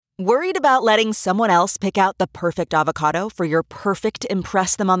Worried about letting someone else pick out the perfect avocado for your perfect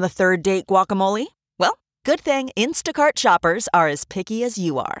impress them on the third date guacamole? Well, good thing Instacart shoppers are as picky as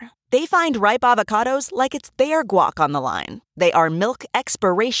you are. They find ripe avocados like it's their guac on the line. They are milk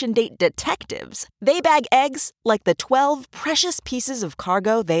expiration date detectives. They bag eggs like the 12 precious pieces of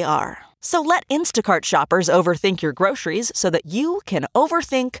cargo they are. So let Instacart shoppers overthink your groceries so that you can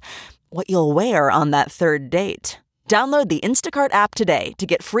overthink what you'll wear on that third date. Download the Instacart app today to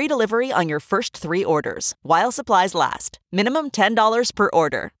get free delivery on your first 3 orders, while supplies last. Minimum $10 per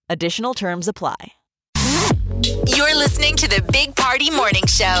order. Additional terms apply. You're listening to the Big Party Morning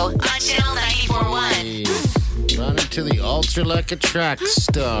Show on Channel 94.1. Run into the altar like a track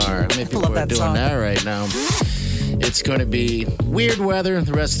star. Maybe people are doing song. that right now. It's going to be weird weather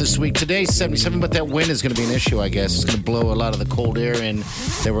the rest of this week. Today's 77, but that wind is going to be an issue, I guess. It's going to blow a lot of the cold air in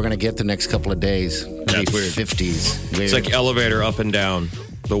that we're going to get the next couple of days. That's weird. 50s. Weird. It's like elevator up and down.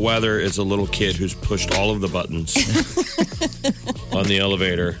 The weather is a little kid who's pushed all of the buttons on the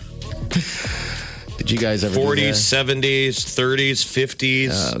elevator. Did you guys ever 40s, 70s, 30s,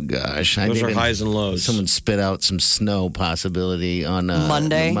 50s. Oh, gosh. Those are highs and lows. Someone spit out some snow possibility on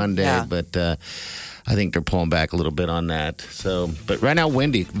Monday. Yeah. But I think they're pulling back a little bit on that. So, but right now,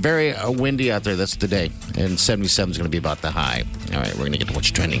 windy. Very windy out there. That's the day. And 77 is going to be about the high. All right, we're going to get to what's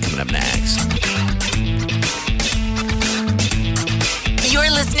trending coming up next. You're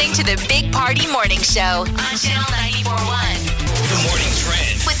listening to the Big Party Morning Show on Channel 94.1. The morning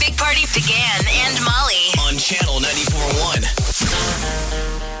trend With Big Party began and Molly. on Channel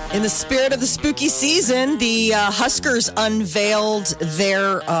 94.1. In the spirit of the spooky season, the Huskers unveiled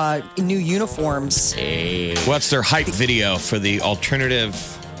their new uniforms. What's their hype video for the alternative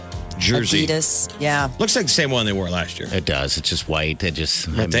jersey? Adidas, yeah. Looks like the same one they wore last year. It does. It's just white. But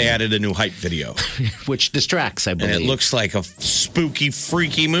they added a new hype video. Which distracts, I And believe. it looks like a spooky,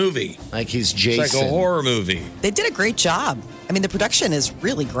 freaky movie. like he's Jason. It's like a horror movie. They did a great job. I mean, the production is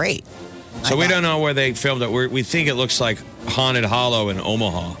really great. So we don't know where they filmed it. We think it looks like Haunted Hollow in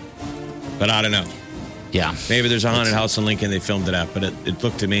Omaha. But I don't know. Yeah. Maybe there's a haunted house in Lincoln they filmed it at. But it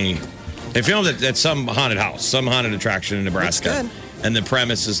looked to me, they filmed it at some haunted house, some haunted attraction in Nebraska. That's good. And the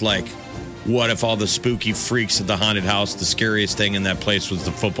premise is like, what if all the spooky freaks at the haunted house, the scariest thing in that place was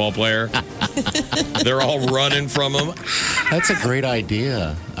the football player? They're all running from him. That's a great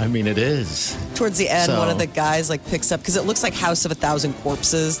idea. I mean, it is. Towards the end, So- one of the guys like picks up, because it looks like House of a Thousand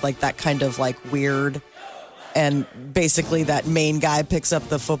Corpses, like that kind of like weird. And basically, that main guy picks up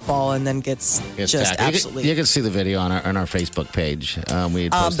the football and then gets It's just tacky. absolutely. You can see the video on our Facebook page. We had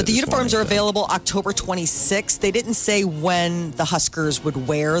posted But the this uniforms morning, are available October 26th. They didn't say when the Huskers would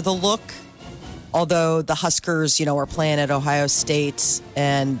wear the look. Although the Huskers, are playing at Ohio State,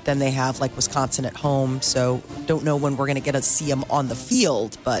 and then they have like Wisconsin at home. So don't know when we're going to get to see them on the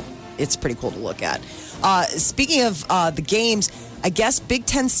field, but it's pretty cool to look at. Speaking of the games, I guess Big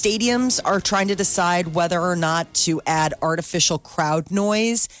Ten stadiums are trying to decide whether or not to add artificial crowd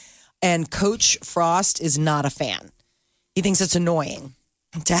noise. And Coach Frost is not a fan. He thinks it's annoying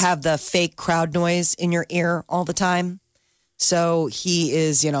to have the fake crowd noise in your ear all the time. So he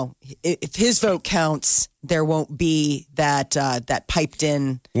is, if his vote counts, there won't be that piped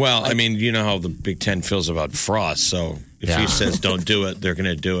in. Well, I mean, you know how the Big Ten feels about Frost. So if he says don't do it, they're going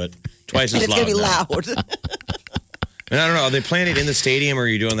to do it twice And as it's loud. going to be now. loud. And I don't know. Are they playing it in the stadium or are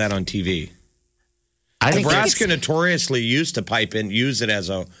you doing that on TV? I think Nebraska notoriously used to use it as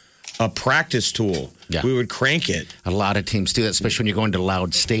a practice tool. Yeah. We would crank it. a lot of teams do that, especially when you're going to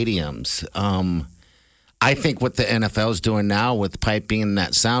loud stadiums. I think what the NFL is doing now with piping and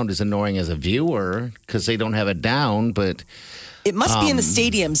that sound is annoying as a viewer because they don't have it down. But It must be in the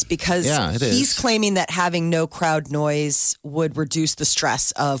stadiums because it he's is. claiming that having no crowd noise would reduce the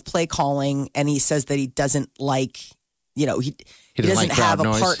stress of play calling. And he says that he doesn't like, he doesn't like crowd have a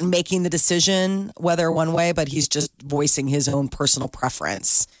noise. part in making the decision whether one way, but he's just voicing his own personal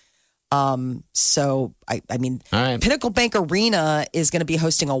preference. So I mean, All right. Pinnacle Bank Arena is going to be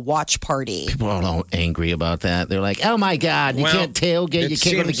hosting a watch party. people are all angry about that. They're like, oh my God, you can't tailgate, you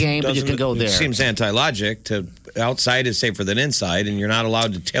can't go to the game, but you can go there. It seems anti-logic to outside is safer than inside, and you're not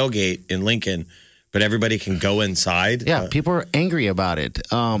allowed to tailgate in Lincoln, but everybody can go inside. Yeah, people are angry about it.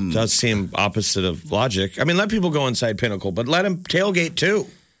 Does seem opposite of logic. I mean, let people go inside Pinnacle, but let them tailgate too.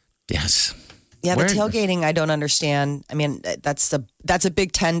 Yes. Yeah, Where- the tailgating, I don't understand. I mean, that's a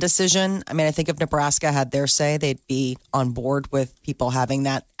Big Ten decision. I mean, I think if Nebraska had their say, they'd be on board with people having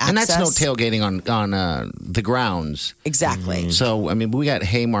that access. And that's no tailgating on the grounds. Exactly. So, I mean, we got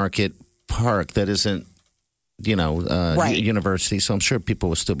Haymarket Park that isn't, Right. university. So I'm sure people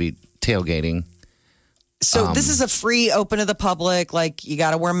will still be tailgating. So this is a free open to the public. Like you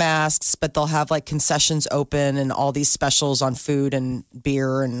got to wear masks, but they'll have like concessions open and all these specials on food and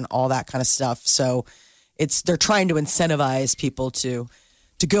beer and all that kind of stuff. So they're trying to incentivize people to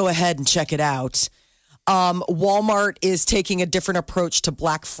go ahead and check it out. Walmart is taking a different approach to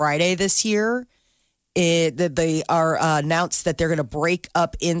Black Friday this year. They are announced that they're going to break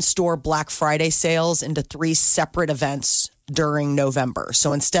up in-store Black Friday sales into 3 separate events during November.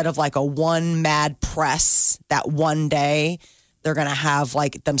 So instead of like a one mad press that one day, they're going to have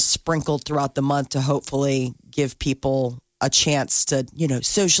like them sprinkled throughout the month to hopefully give people a chance to,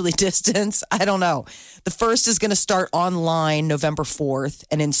 socially distance. I don't know. The first is going to start online November 4th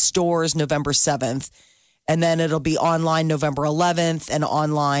and in stores November 7th. And then it'll be online November 11th and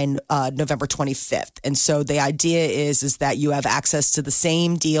online November 25th. And so the idea is that you have access to the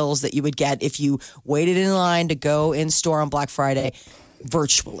same deals that you would get if you waited in line to go in store on Black Friday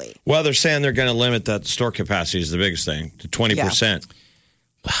virtually. Well, they're saying they're going to limit that store capacity is the biggest thing to 20%. Yeah.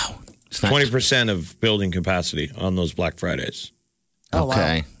 Wow. 20% of building capacity on those Black Fridays. Oh,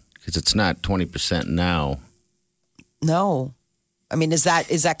 okay. Because it's not 20% now. No. I mean, is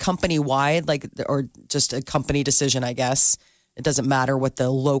that company wide, like, or just a company decision? I guess it doesn't matter what the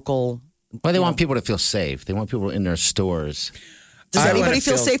local. Well, they want people to feel safe. They want people in their stores. Does anybody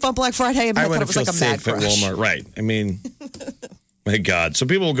feel safe on Black Friday? I thought it was like a mad safe at crush. Walmart, right? I mean, my God, so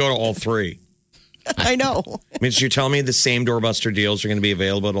people will go to all 3. I know. I mean, so you're telling me the same doorbuster deals are going to be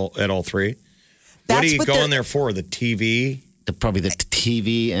available at all 3? What are you going there for? The TV? Probably the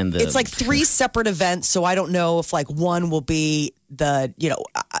TV and the. It's like 3 separate events, so I don't know if like one will be the.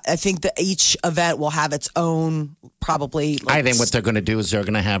 I think that each event will have its own probably. I think what they're going to do is they're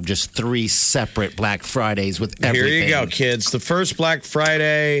going to have just 3 separate Black Fridays with everything. Here you go, kids. The first Black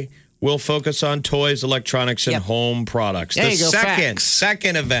Friday will focus on toys, electronics, and home products. There The you go,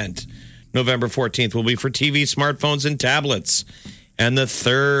 second event, November 14th, will be for TV, smartphones, and tablets. And the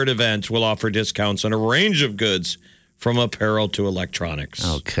third event will offer discounts on a range of goods from apparel to electronics.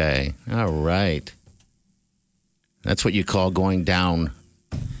 Okay. All right. That's what you call going down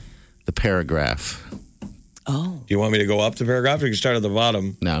the paragraph. Oh. Do you want me to go up the paragraph or you can start at the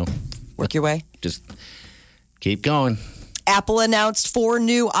bottom? No. Work your way. Just keep going. Apple announced 4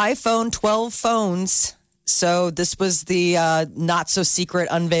 new iPhone 12 phones. So this was the not so secret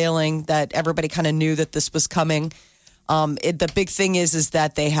unveiling that everybody kind of knew that this was coming. The big thing is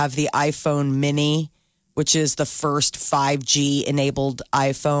that they have the iPhone Mini, which is the first 5G enabled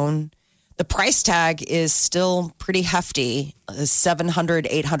iPhone. The price tag is still pretty hefty, $700,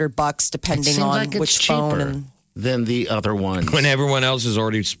 $800, depending on like which cheaper phone. Than the other ones. When everyone else has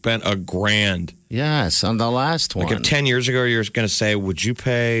already spent $1,000. Yes, on the last one. Like if 10 years ago, you're going to say, would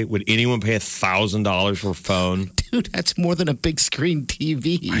anyone pay $1,000 for a phone? Dude, that's more than a big screen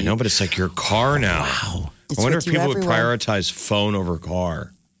TV. I know, but it's like your car now. Wow. I wonder if people would prioritize phone over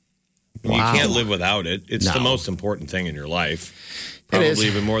car. Wow. You can't live without it. It's the most important thing in your life. Probably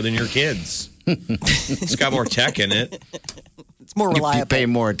even more than your kids. It's got more tech in it. It's more reliable. You pay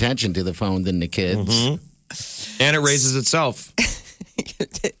more attention to the phone than the kids. Mm-hmm. And it raises itself.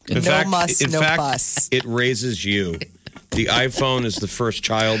 In fact, fuss. It raises you. The iPhone is the first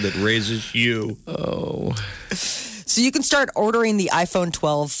child that raises you. Oh. So you can start ordering the iPhone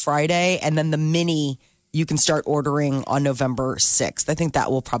 12 Friday, and then the Mini you can start ordering on November 6th. I think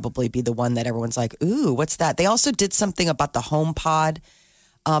that will probably be the one that everyone's like, ooh, what's that? They also did something about the HomePod.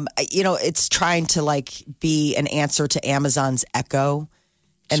 It's trying to like be an answer to Amazon's Echo,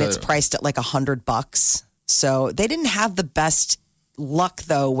 and it's priced at like $100. So they didn't have the best luck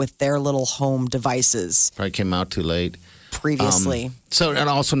though with their little home devices. Probably came out too late. Previously. And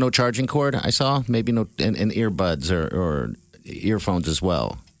also no charging cord, I saw. Maybe no and earbuds or earphones as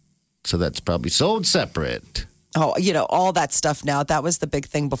well. So that's probably sold separate. Oh, all that stuff now. That was the big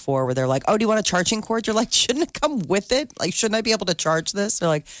thing before where they're like, oh, do you want a charging cord? You're like, shouldn't it come with it? Like, shouldn't I be able to charge this? They're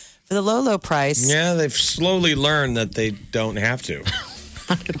like, for the low price. Yeah, they've slowly learned that they don't have to.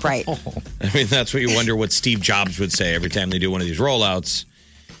 Right. I mean, that's what you wonder what Steve Jobs would say every time they do one of these rollouts.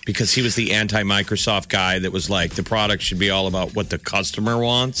 Because he was the anti-Microsoft guy that was like, the product should be all about what the customer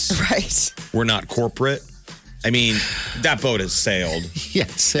wants. Right. We're not corporate. I mean, that boat has sailed.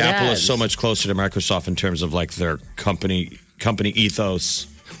 Yes, Apple is so much closer to Microsoft in terms of like their company ethos.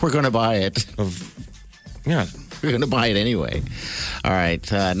 We're going to buy it. Yeah. We're going to buy it anyway. All right.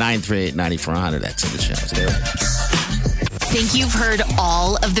 938-9400. That's in the show. Stay right. Think you've heard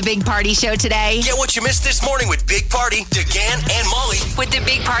all of the Big Party Show today? Get what you missed this morning with Big Party, DeGan, and Molly With the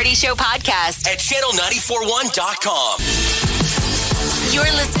Big Party Show podcast. at channel941.com. You're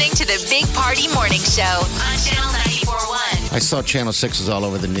listening to the Big Party Morning Show on Channel 94.1. I saw Channel 6 is all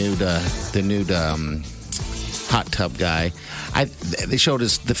over the nude hot tub guy. They showed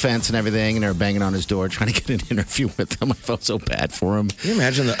us the fence and everything, and they were banging on his door trying to get an interview with him. I felt so bad for him. Can you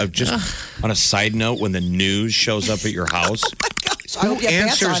imagine just on a side note when the news shows up at your house? Who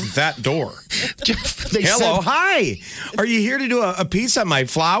answers that door? Hello, hi. Are you here to do a piece on my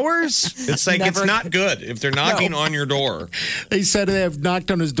flowers? It's like it's not good if they're knocking on your door. They said they have knocked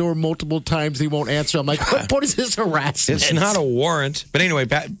on his door multiple times. He won't answer. I'm like, what is this harassment? It's not a warrant. But anyway,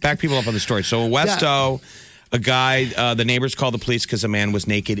 back people up on the story. So in Westo, a guy, the neighbors called the police because a man was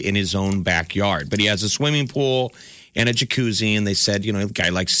naked in his own backyard. But he has a swimming pool and a jacuzzi. And they said, the guy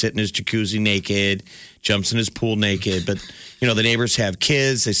likes sitting in his jacuzzi naked, jumps in his pool naked. But, the neighbors have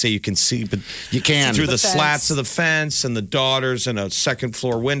kids. They say you can see, but you can through the slats of the fence, and the daughters and a second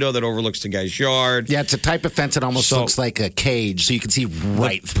floor window that overlooks the guy's yard. Yeah, it's a type of fence that almost looks like a cage, so you can see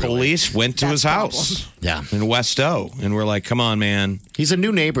right through. Police went to his house. Yeah. In Westo. And we're like, come on, man. He's a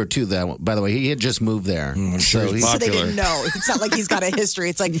new neighbor, too, though, by the way. He had just moved there. So they didn't know. It's not like he's got a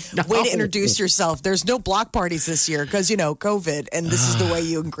history. It's like, way to introduce yourself. There's no block parties this year because, COVID, and this is the way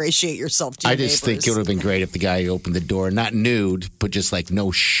you ingratiate yourself to your neighbors. think it would have been great if the guy opened the door, not nude, but just like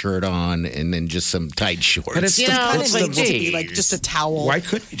no shirt on and then just some tight shorts. But it's kind of needs to be like just a towel. Why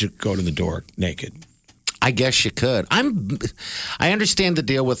couldn't you just go to the door naked? I guess you could. I understand the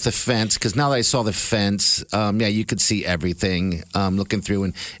deal with the fence because now that I saw the fence, you could see everything looking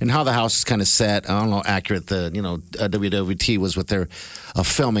through and how the house is kind of set. I don't know how accurate the WWT was with their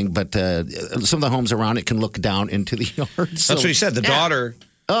filming, but some of the homes around it can look down into the yard. So, that's what he said. The daughter.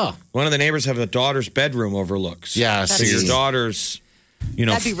 Oh, one of the neighbors have a daughter's bedroom overlooks. Yeah, so your daughter's.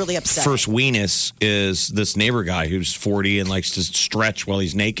 That'd be really upsetting. First weenus is this neighbor guy who's 40 and likes to stretch while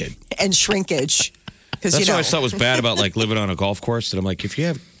he's naked. And shrinkage. That's what I always thought was bad about living on a golf course. That I'm like, if you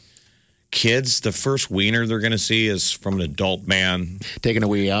have kids, the first wiener they're going to see is from an adult man taking a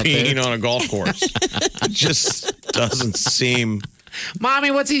wee out peeing there on a golf course. It just doesn't seem. Mommy,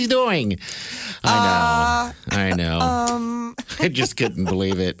 what's he doing? I know. I just couldn't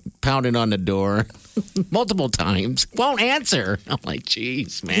believe it. Pounding on the door multiple times. Won't answer. I'm like,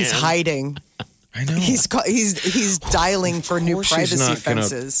 geez, man. He's hiding. I know. He's dialing for new privacy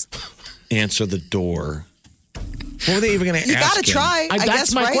fences. Answer the door. What were they even going to ask him? You got to try. I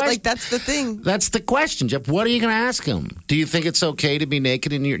guess, right? Question. Like, that's the thing. That's the question, Jeff. What are you going to ask him? Do you think it's okay to be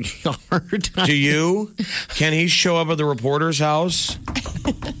naked in your yard? Do you? Can he show up at the reporter's house?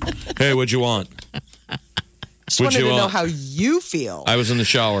 Hey, what'd you want? Just wanted to know how you feel. I was in the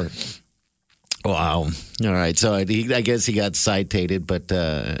shower. Wow. All right. So I guess he got cited, but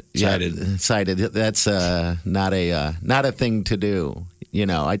cited. That's not a thing to do.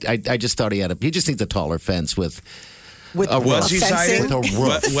 I just thought he just needs a taller fence with a roof. Was he cited? With a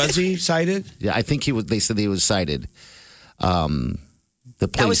roof. Was he cited? Yeah, I think he was. They said he was cited. The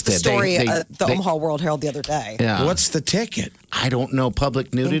police that was the did. story the Omaha World Herald the other day. Yeah. What's the ticket? I don't know.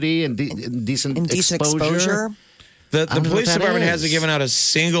 Public nudity and indecent exposure. The police department hasn't given out a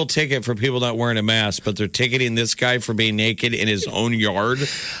single ticket for people not wearing a mask, but they're ticketing this guy for being naked in his own yard.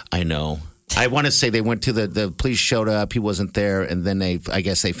 I know. I want to say they went to the police showed up. He wasn't there, and then I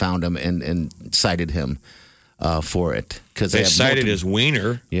guess they found him and cited him for it because they cited his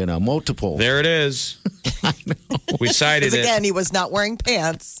wiener. Multiple. There it is. I know. We cited it again. He was not wearing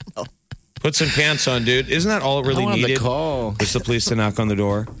pants. Put some pants on, dude. Isn't that all it really needed? Is the police to knock on the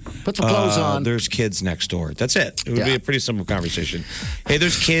door? Put some clothes on. There's kids next door. That's it. It would be a pretty simple conversation. Hey,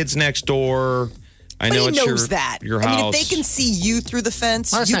 there's kids next door. I know he knows your house. I mean, if they can see you through the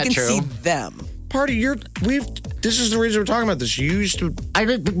fence, you can see them. This is the reason we're talking about this. You used to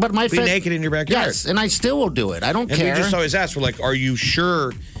be naked in your backyard. Yes, and I still will do it. I don't care. And we just always ask, we're like, are you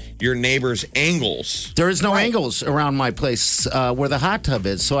sure your neighbor's angles? There is no angles around my place where the hot tub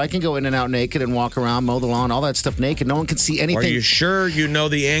is, so I can go in and out naked and walk around, mow the lawn, all that stuff naked. No one can see anything. Are you sure you know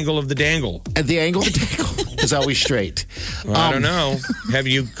the angle of the dangle? The angle of the dangle is always straight. Well, I don't know. Have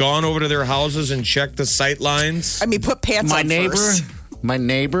you gone over to their houses and checked the sight lines? I mean, put pants on first. My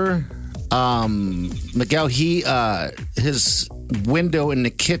neighbor, Miguel, his window in the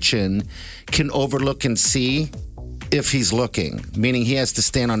kitchen can overlook and see if he's looking, meaning he has to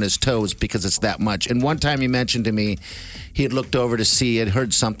stand on his toes because it's that much. And one time he mentioned to me he had looked over to see, had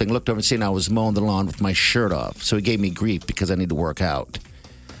heard something, looked over and seen I was mowing the lawn with my shirt off. So he gave me grief because I need to work out.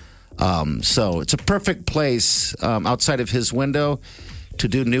 So it's a perfect place outside of his window to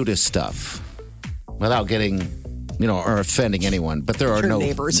do nudist stuff without getting, or offending anyone. But there are no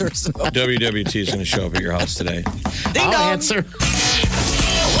neighbors or so. WWT is going to show up at your house today. I'll answer.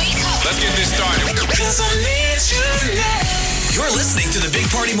 Let's get this started. You're listening to the Big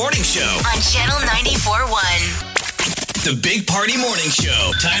Party Morning Show on Channel 94.1. The Big Party Morning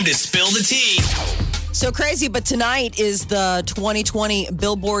Show. Time to spill the tea. So crazy, but tonight is the 2020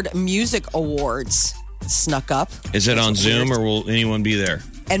 Billboard Music Awards. Snuck up. Is it on Zoom or will anyone be there?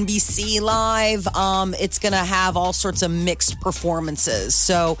 NBC Live. It's going to have all sorts of mixed performances.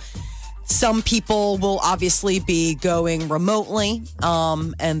 So some people will obviously be going remotely,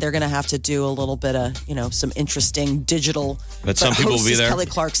 and they're going to have to do a little bit of, some interesting digital. But some people will be there. Kelly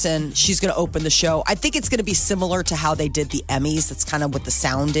Clarkson. She's going to open the show. I think it's going to be similar to how they did the Emmys. That's kind of what the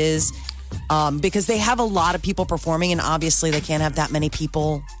sound is. Because they have a lot of people performing, and obviously they can't have that many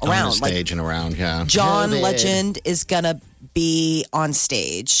people around. On the stage and around, yeah. John Legend is going to be on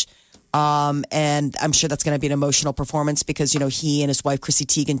stage. And I'm sure that's going to be an emotional performance because, he and his wife, Chrissy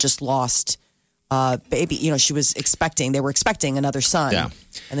Teigen, just lost baby. They were expecting another son. Yeah.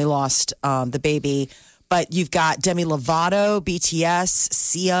 And they lost the baby. But you've got Demi Lovato, BTS,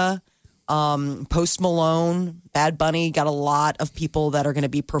 Sia, Post Malone, Bad Bunny. Got a lot of people that are going to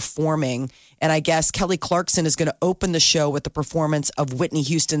be performing. And I guess Kelly Clarkson is going to open the show with the performance of Whitney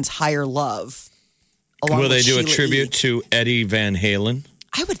Houston's Higher Love. Will they do a Sheila tribute E. to Eddie Van Halen?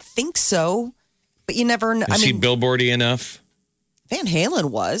 I would think so, but you never know. Is he Billboardy enough? Van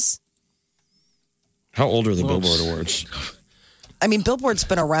Halen was. How old are the Billboard Awards? I mean, Billboard's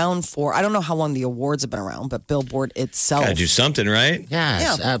been around I don't know how long the awards have been around, but Billboard itself. Gotta do something, right?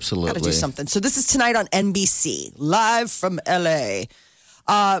 Yes, absolutely. Gotta do something. So this is tonight on NBC, live from LA.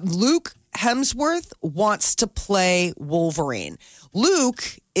 Luke Hemsworth wants to play Wolverine. Luke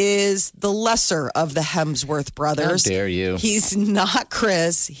is the lesser of the Hemsworth brothers. How dare you? He's not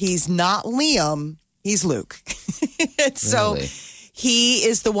Chris. He's not Liam. He's Luke. So Really? he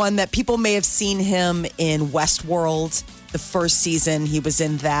is the one that people may have seen him in Westworld. The first season, he was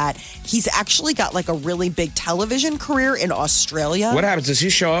in that. He's actually got like a really big television career in Australia. What happens? Does he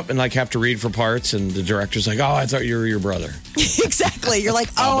show up and have to read for parts and the director's like, oh, I thought you were your brother? Exactly. You're like,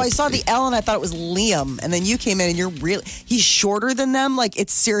 oh, I saw the L and I thought it was Liam. And then you came in and he's shorter than them. Like,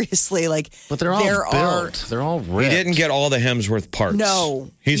 it's seriously like. But they're all built. They're all ripped. He didn't get all the Hemsworth parts.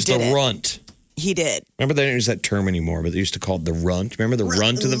 No, He's he the didn't. runt. He did. Remember they don't use that term anymore, but they used to call it the runt. Remember the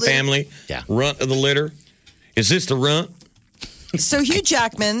runt of the family? Yeah. Runt of the litter? Is this the runt? So Hugh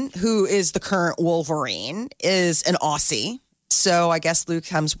Jackman, who is the current Wolverine, is an Aussie. So I guess Luke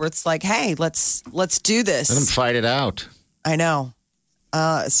Hemsworth's like, hey, let's do this. Let them fight it out. I know.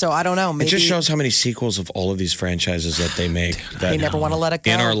 So I don't know. Maybe It just shows how many sequels of all of these franchises that they make. That they never want to let it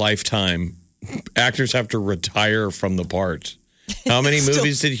go. in our lifetime, actors have to retire from the part. How many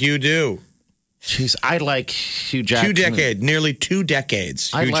movies did Hugh do? Jeez, I like Hugh Jackman. Nearly 2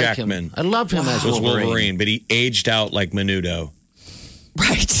 decades. I Hugh like Jackman. him. I love him as was Wolverine. But he aged out like Menudo.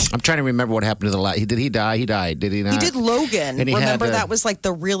 Right. I'm trying to remember what happened to the last. Did he die? He died. Did he not? He did Logan. And he Remember had that was like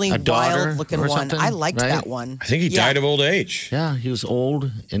the really daughter wild looking or one. something, I liked right? that one. I think he died of old age. Yeah, he was old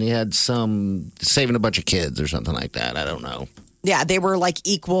and he had some saving a bunch of kids or something like that. I don't know. Yeah, they were like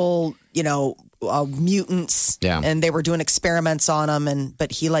equal, mutants. Yeah. And they were doing experiments on him,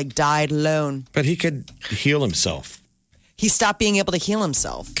 but he like died alone. But he could heal himself. He stopped being able to heal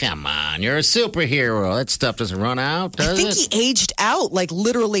himself. Come on, you're a superhero. That stuff doesn't run out, does I think it? he aged out, like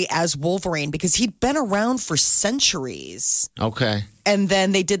literally as Wolverine, because he'd been around for centuries. Okay. And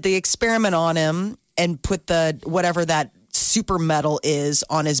then they did the experiment on him and put whatever that super metal is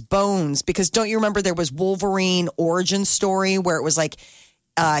on his bones. Because don't you remember there was Wolverine origin story where it was like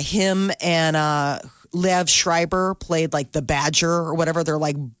him and Liev Schreiber played like the Badger or whatever. They're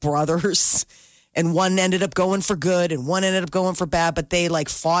like brothers. And one ended up going for good and one ended up going for bad, but they like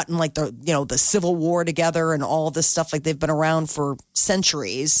fought in like the Civil War together and all this stuff. Like they've been around for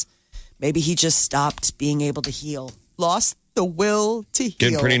centuries. Maybe he just stopped being able to heal. Lost the will to heal.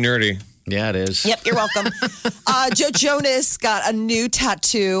 Getting pretty nerdy. Yeah, it is. Yep, you're welcome. Joe Jonas got a new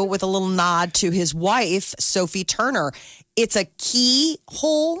tattoo with a little nod to his wife, Sophie Turner. It's a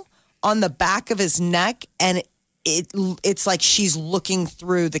keyhole on the back of his neck, and it's like she's looking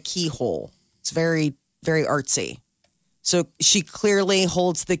through the keyhole. It's very, very artsy. So she clearly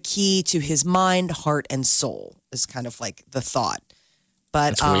holds the key to his mind, heart, and soul is kind of like the thought.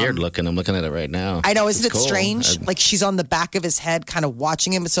 But It's weird looking. I'm looking at it right now. I know, isn't It's it cool. strange? Like she's on the back of his head, kind of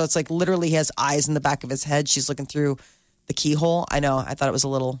watching him. So it's like literally he has eyes in the back of his head. She's looking through the keyhole. I know. I thought it was a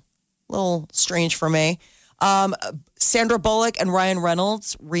little strange for me. Sandra Bullock and Ryan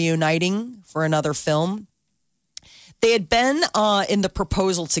Reynolds reuniting for another film. They had been in The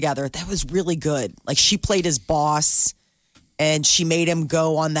Proposal together. That was really good. Like she played his boss. And she made him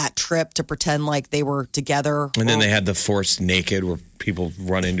go on that trip to pretend like they were together. And then they had the forced naked where people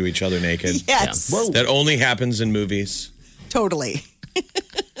run into each other naked. Yes. Yeah. Whoa. That only happens in movies. Totally.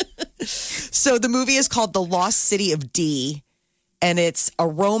 So the movie is called The Lost City of D. and it's a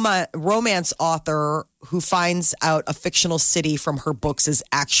romance author who finds out a fictional city from her books is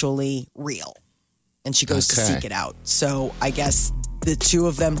actually real. And she goes to seek it out. So I guess the two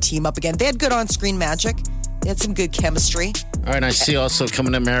of them team up again. They had good on-screen magic. They had some good chemistry. All right, and I see also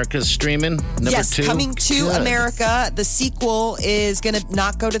Coming to America streaming. Number 2. Coming to America. The sequel is going to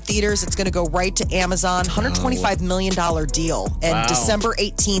not go to theaters. It's going to go right to Amazon. $125 million deal. And December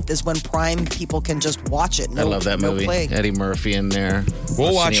 18th is when Prime people can just watch it. I love that movie. Eddie Murphy in there.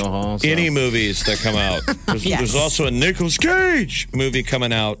 We'll watch any movies that come out. There's also a Nicolas Cage movie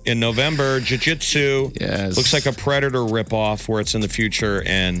coming out in November. Jiu-Jitsu. Yes. Looks like a Predator ripoff where it's in the future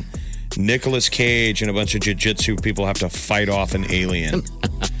and Nicolas Cage and a bunch of jiu-jitsu people have to fight off an alien.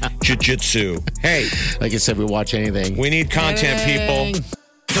 Jiu-jitsu. Hey. Like I said, we watch anything. We need content, people.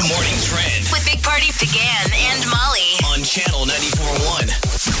 The Morning Trend With Big Party began and Molly. on Channel 94.1.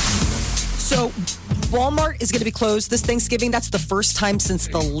 So Walmart is going to be closed this Thanksgiving. That's the first time since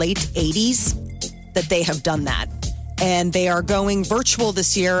the late 80s that they have done that. And they are going virtual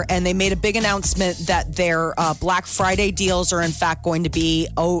this year, and they made a big announcement that their Black Friday deals are in fact going to be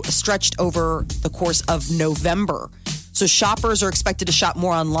stretched over the course of November. So shoppers are expected to shop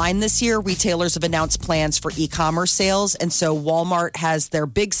more online this year. Retailers have announced plans for e-commerce sales. And so Walmart has their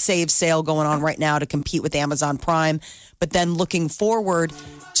big save sale going on right now to compete with Amazon Prime. But then looking forward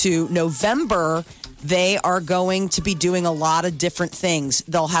to November, they are going to be doing a lot of different things.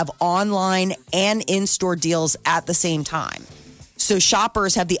 They'll have online and in-store deals at the same time. So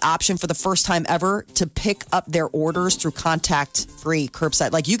shoppers have the option for the first time ever to pick up their orders through contact-free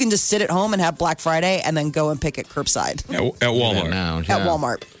curbside. Like you can just sit at home and have Black Friday and then go and pick it curbside. At Walmart. At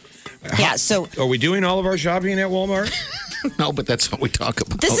Walmart. Yeah, so... Are we doing all of our shopping at Walmart? No, but that's what we talk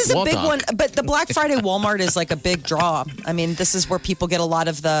about. This is a big one, but the Black Friday Walmart is like a big draw. I mean, this is where people get a lot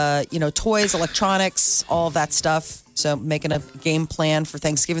of the, toys, electronics, all of that stuff. So making a game plan for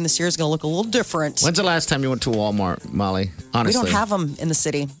Thanksgiving this year is going to look a little different. When's the last time you went to Walmart, Molly? Honestly. We don't have them in the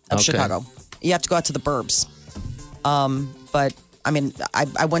city of Chicago. You have to go out to the burbs. But I mean,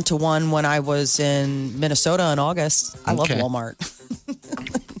 I went to one when I was in Minnesota in August. I love Walmart.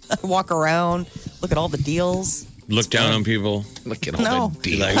 I walk around, look at all the deals. Look down on people. Look at all the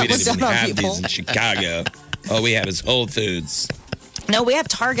deals. Like, we didn't even have these in Chicago. All we have is Whole Foods. No, we have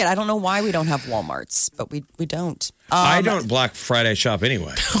Target. I don't know why we don't have Walmarts, but we don't. I don't Black Friday shop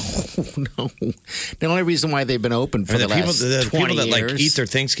anyway. No. The only reason why they've been open for the last 20 people that years. eat their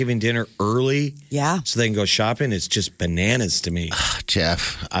Thanksgiving dinner early, so they can go shopping, it's just bananas to me.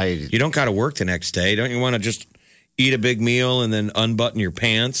 Jeff, you don't got to work the next day. Don't you want to just eat a big meal and then unbutton your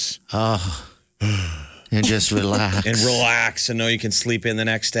pants? And just relax. And know you can sleep in the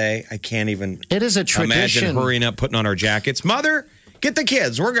next day. I can't even It is a tradition. Imagine hurrying up, putting on our jackets. Mother, get the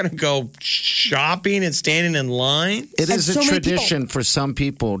kids. We're going to go shopping and standing in line. It is a tradition for some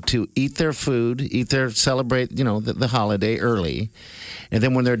people to eat their food, celebrate, the holiday early. And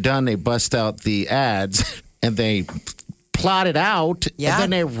then when they're done, they bust out the ads and they plot it out. Yeah. And then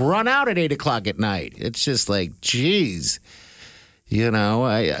they run out at 8 o'clock at night. It's just like, geez.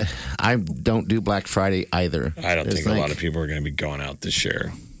 I don't do Black Friday either. I don't think a lot of people are going to be going out this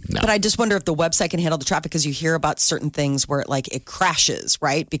year. No. But I just wonder if the website can handle the traffic because you hear about certain things where it crashes,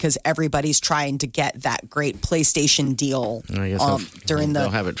 right? Because everybody's trying to get that great PlayStation deal during they'll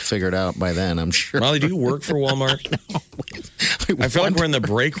have it figured out by then, I'm sure. Molly, do you work for Walmart? I feel like we're in the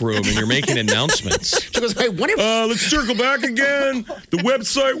break room and you're making announcements. She goes, hey, let's circle back again. The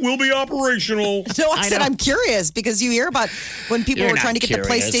website will be operational. No, I said I'm curious because you hear about when people were trying to get the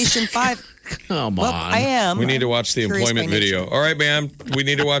PlayStation 5. Come on. Well, I am. We need to watch the employment video. All right, ma'am. We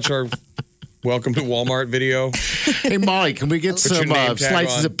need to watch our Welcome to Walmart video. Hey, Molly, can we get some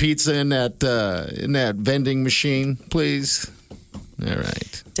slices of pizza in that vending machine, please? All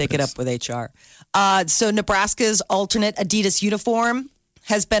right. Take it up with HR. So Nebraska's alternate Adidas uniform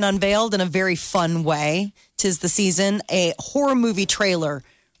has been unveiled in a very fun way. 'Tis the season. A horror movie trailer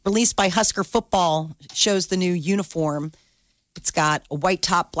released by Husker Football shows the new uniform. It's got a white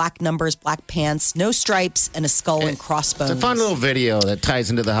top, black numbers, black pants, no stripes, and a skull and crossbones. It's a fun little video that ties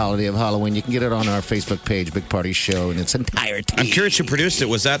into the holiday of Halloween. You can get it on our Facebook page, Big Party Show, in its entirety. I'm curious who produced it.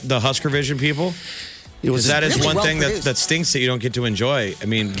 Was that the Husker Vision people? That is one thing that stinks that you don't get to enjoy. I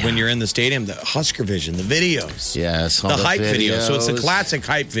mean, when you're in the stadium, the Husker Vision, the videos. Yes. The hype video. So it's a classic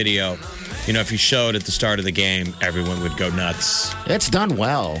hype video. If you showed at the start of the game, everyone would go nuts. It's done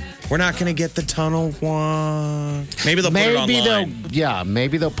well. We're not going to get the tunnel one. Maybe they'll put it online.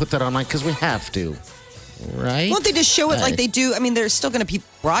 Maybe they'll put that online because we have to. Right? Won't they just show it like they do? I mean, they're still going to be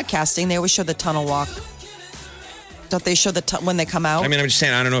broadcasting. They always show the tunnel walk. Don't they show when they come out? I mean, I'm just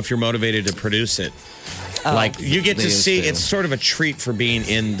saying, I don't know if you're motivated to produce it. Like You get they to used see, to. it's sort of a treat for being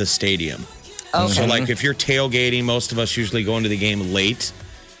in the stadium. Okay. So, like, if you're tailgating, most of us usually go into the game late.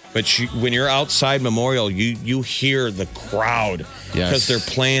 But when you're outside Memorial, you hear the crowd because they're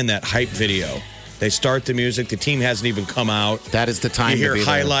playing that hype video. They start the music. The team hasn't even come out. That is the time You to hear be there.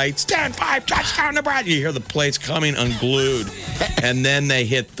 highlights, 10-5, touchdown, Nebraska. You hear the place coming unglued. And then they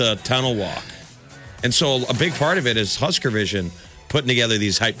hit the tunnel walk. And so a big part of it is Husker Vision putting together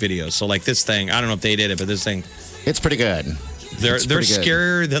these hype videos. So, like this thing, I don't know if they did it, but this thing, It's pretty good. they're It's pretty good.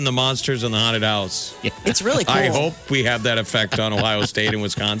 scarier than the monsters in the haunted house. It's really cool. I hope we have that effect on Ohio State and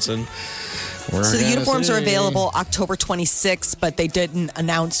Wisconsin. So the uniforms are available October 26th, but they didn't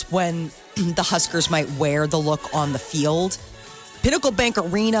announce when the Huskers might wear the look on the field. Pinnacle Bank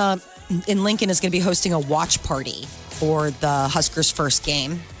Arena in Lincoln is going to be hosting a watch party for the Huskers' first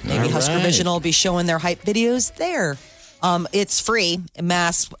game. Maybe All Husker right. Vision will be showing their hype videos there. It's free.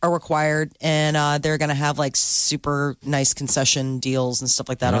 Masks are required, and they're going to have like super nice concession deals and stuff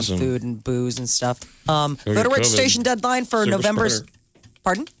like that Awesome. on food and booze and stuff. get Voter COVID. registration deadline for Super November's. spreader.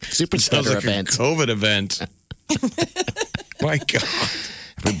 Pardon? Super Sounds spreader like event. a COVID event. My God.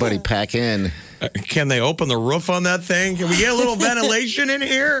 Everybody pack in. Can they open the roof on that thing? Can we get a little ventilation in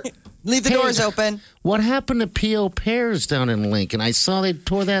here? Leave the Hey. doors open. What happened to P.O. Pears down in Lincoln? I saw they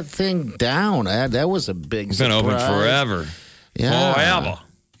tore that thing down. That was a big It's been open surprise. forever. Yeah. Forever.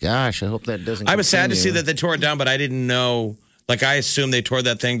 Gosh, I hope that doesn't I was sad to see continue. that they tore it down, but I didn't know. Like, I assumed they tore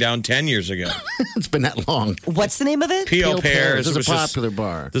that thing down 10 years ago. It's been that long. What's the name of it? P.O. P.O. Pears. This is was a just popular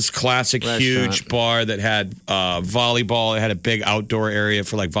bar. This classic, Restaurant. huge bar that had volleyball. It had a big outdoor area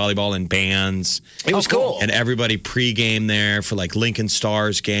for, like, volleyball and bands. It was cool. And everybody pregame there for, like, Lincoln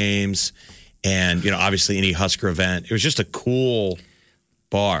Stars games. And, you know, obviously any Husker event. It was just a cool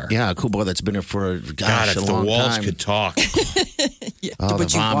bar. Yeah, a cool bar that's been there for, God, gosh, if a the long walls time. could talk. Oh, the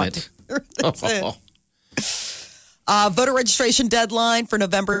Would you vomit. That's it. Voter registration deadline for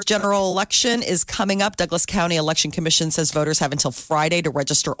November's general election is coming up. Douglas County Election Commission says voters have until Friday to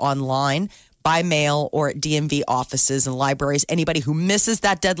register online, by mail, or at DMV offices and libraries. Anybody who misses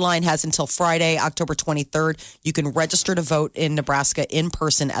that deadline has until Friday, October 23rd. You can register to vote in Nebraska in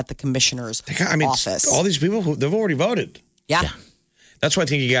person at the commissioner's I mean, office. all these people, they've already voted. yeah. That's why I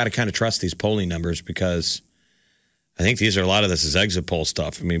think you got to kind of trust these polling numbers because I think a lot of this is exit poll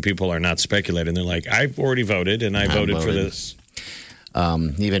stuff. I mean, people are not speculating. They're like, I've already voted and I voted for voted. this.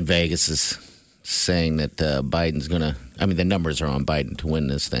 Even Vegas is saying that Biden's going to, I mean, the numbers are on Biden to win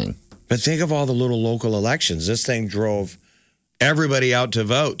this thing. But think of all the little local elections. This thing drove everybody out to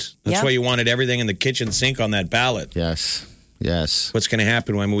vote. That's Yeah. why you wanted everything in the kitchen sink on that ballot. Yes. Yes. What's going to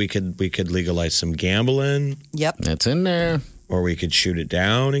happen when we could legalize some gambling, Yep. That's in there. or we could shoot it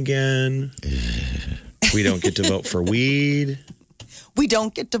down again? We don't get to vote for weed. We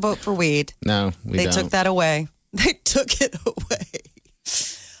don't get to vote for weed. No, we They don't. took that away. They took it away.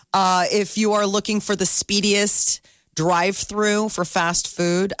 If you are looking for the speediest drive-through for fast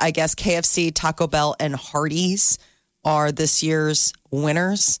food, I guess KFC, Taco Bell, and Hardee's are this year's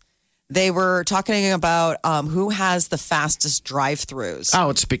winners. They were talking about who has the fastest drive-throughs. Oh,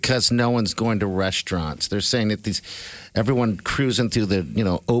 it's because no one's going to restaurants. They're saying that everyone cruising through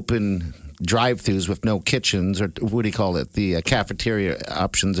the, open drive-throughs with no kitchens, or what do you call it? The cafeteria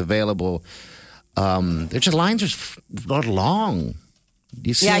options available. They're just lines are long.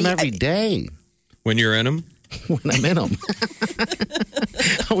 You see Yeah, them every day When you're in them, when I'm in them.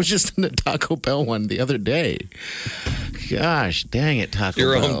 I was just in the Taco Bell one the other day. Gosh, dang it, Taco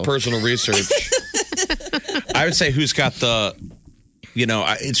your Bell. own personal research. I would say who's got the,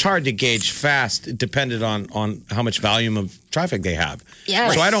 it's hard to gauge fast dependent on how much volume of traffic they have.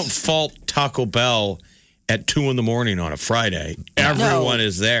 Yes. So I don't fault Taco Bell at 2 a.m. on a Friday. Everyone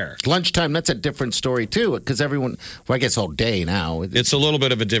is there. Lunchtime, that's a different story, too, because everyone, well, I guess all day now. It's a little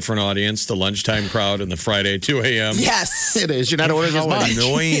bit of a different audience, the lunchtime crowd and the Friday 2 a.m. Yes. It is. You're not ordering as How much.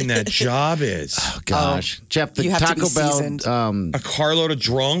 annoying that job is. Gosh. Jeff, the You have to Taco be seasoned. Bell. A carload of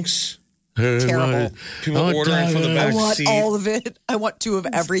drunks. Terrible. People ordering from the I back want seat. all of it. I want 2 of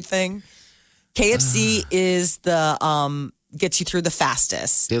everything. KFC is the gets you through the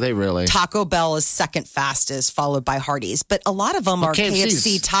fastest. Do they really? Taco Bell is second fastest, followed by Hardee's. But a lot of them are KFC's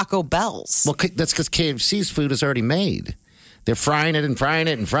KFC Taco Bells. Well, that's because KFC's food is already made. They're frying it and frying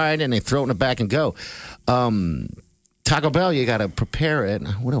it and frying it, and they throw it in the back and go. Taco Bell, you got to prepare it.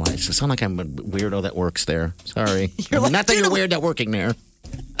 What do I sound like? I'm a weirdo that works there. Sorry. like, Not that "You're you're the- weird that working there.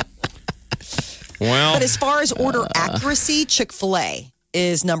 Well, But as far as order accuracy, Chick-fil-A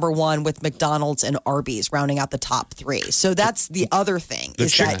is number 1 with McDonald's and Arby's rounding out the top 3. So that's the other thing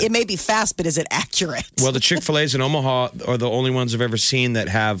is that it may be fast, but is it accurate? well, the Chick-fil-A's in Omaha are the only ones I've ever seen that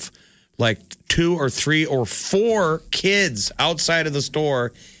have like 2 or 3 or 4 kids outside of the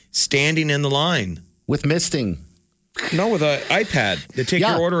store standing in the line. With misting. No, with an iPad. They take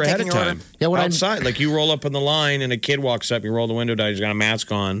Yeah. your order ahead of Taking your time. order. Yeah, what outside. Like you roll up in the line and a kid walks up, you roll the window down, he's got a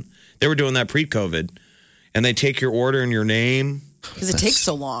mask on. They were doing that pre-COVID. And they take your order and your name. Because it takes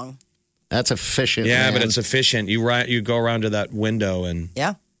so long. That's efficient. Yeah, man. but it's efficient. You go around to that window and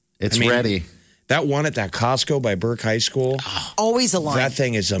Yeah. It's I mean, ready. that one at that Costco by Burke High School, Always a line. that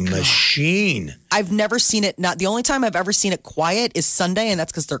thing is a machine. I've never seen it. Not the only time I've ever seen it quiet is Sunday, and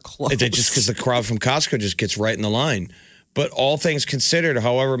that's because they're closed. Just because the crowd from Costco just gets right in the line. But all things considered,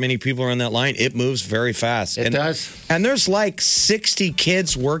 however many people are in that line, it moves very fast. It does. And there's like 60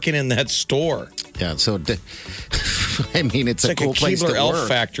 kids working in that store. Yeah, so I mean, it's It's a like cool a place to Keebler Elf work.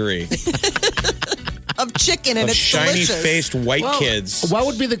 factory of chicken, and of it's delicious. shiny-faced white Well, kids. What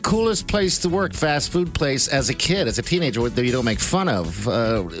would be the coolest place to work, fast food place, as a kid, as a teenager, that you don't make fun of?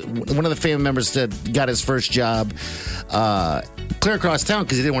 One of the family members that got his first job clear across town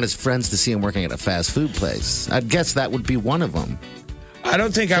because he didn't want his friends to see him working at a fast food place. I'd guess that would be one of them. I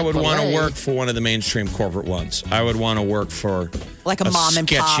don't think I would want to Chick-fil-A. work for one of the mainstream corporate ones. I would want to work for Like a mom and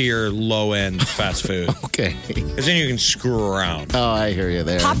pop. sketchier, low-end fast food. Okay. Because then you can screw around. Oh, I hear you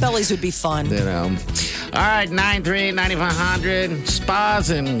there. Potbellies would be fun. You know. All right, 938-9500, Spas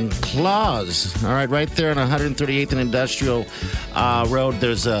and Claws. All right, right there on 138th and Industrial Road,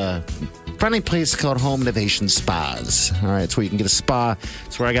 there's a friendly place called Home Innovation Spas. All right, it's where you can get a spa.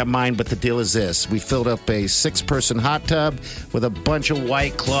 It's where I got mine, but the deal is this. We filled up a 6-person hot tub with a bunch of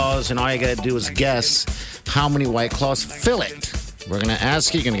White Claws, and all you got to do is guess how many White Claws fill it. We're going to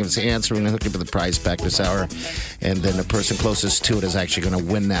ask you. You're going to give us the answer. We're going to hook you up with the prize back this hour. And then the person closest to it is actually going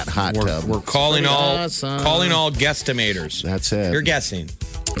to win that hot tub. We're calling Pretty all awesome. guesstimators. That's it. You're guessing.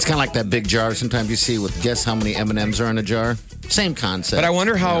 It's kind of like that big jar sometimes you see with guess how many M&Ms are in a jar. Same concept. But I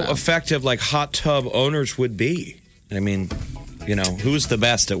wonder how Yeah. effective like hot tub owners would be. I mean, who's the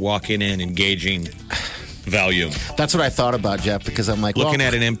best at walking in, engaging value, That's what I thought about, Jeff, because I'm like, looking well,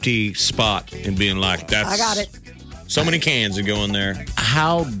 at an empty spot and being like, "That's I got it. So many cans that go in there."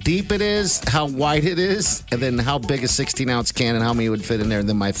 how deep it is, how wide it is, and then how big a 16-ounce can and how many would fit in there, and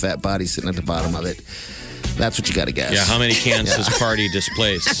then my fat body sitting at the bottom of it. That's what you got to guess. Yeah, how many cans does Party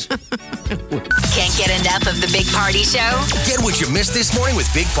displace? Can't get enough of the Big Party Show Get what you missed this morning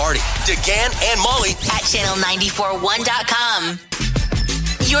with Big Party, DeGan and Molly at channel941.com.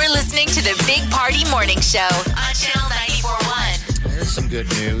 You're listening to the Big Party Morning Show on Channel 941. There's some good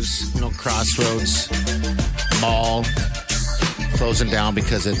news. Crossroads Mall closing down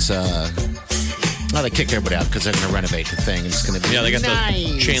because it's they kicked everybody out because they're going to renovate the thing. It's going to be Yeah, they got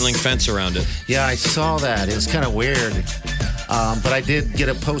nice. the chain link fence around it. Yeah, I saw that. It was kind of weird. But I did get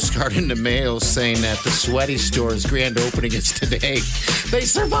a postcard in the mail saying that the Sweaty Store's grand opening is today. They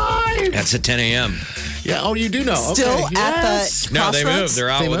survived. That's at 10 a.m. Yeah. Oh, you do know. Still okay. at Yes. the No, they Crossroads? moved. They're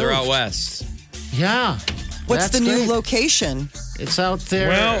out. They They're out moved. west. Yeah. What's That's the new great. location? It's out there.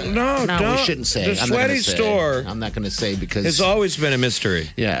 Well, no, we don't. shouldn't say. The I'm not gonna Sweaty say. Store I'm not going to say because It's always been a mystery.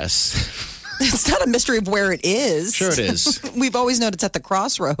 yes, It's not a mystery of where it is. sure it is. We've always known it's at the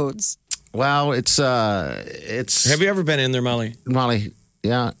Crossroads. Well, it's Have you ever been in there, Molly? Molly.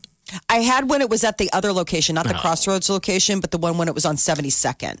 Yeah. I had when it was at the other location, not the Crossroads location, but the one when it was on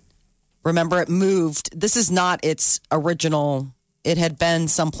 72nd. Remember, it moved. This is not its original. It had been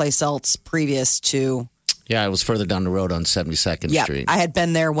someplace else previous to. Yeah, it was further down the road on 72nd Yeah, Street. I had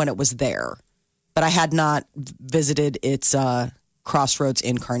been there when it was there, but I had not visited its Crossroads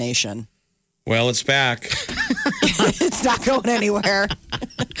incarnation. Well, it's back. It's not going anywhere.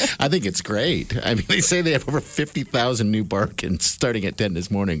 I think it's great. I mean, they say they have over 50,000 new bargains starting at 10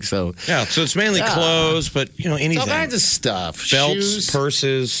 this morning. So, Yeah, so it's mainly Yeah. clothes, but anything. all kinds of stuff. Belts, Shoes.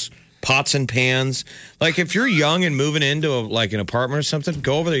 purses, pots and pans. Like if you're young and moving into an apartment or something,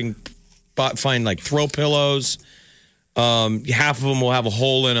 go over there and find like throw pillows. Half of them will have a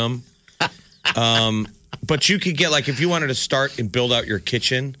hole in them. But you could get like if you wanted to start and build out your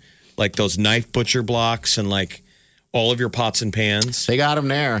kitchen, like those knife butcher blocks and like all of your pots and pans. They got them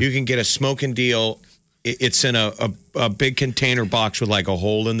there. You can get a smoking deal. It's in a big container box with like a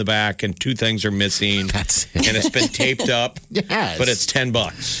hole in the back and 2 things are missing. That's it. And it's been taped up. Yes. But it's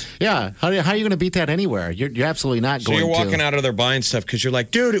 $10. Yeah. How are you going to beat that anywhere? You're absolutely not So going you're to. walking out of there buying stuff because you're like,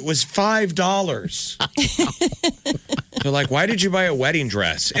 dude, it was $5. They're like, why did you buy a wedding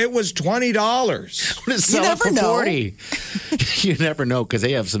dress? It was $20. Sell it never for know. 40. You never know because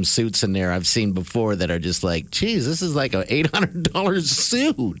they have some suits in there I've seen before that are just like, geez, this is like an $800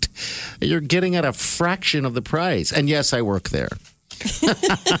 suit. You're getting at a fraction of the price. And yes, I work there.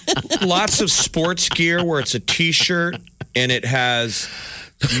 Lots of sports gear where it's a T-shirt and it has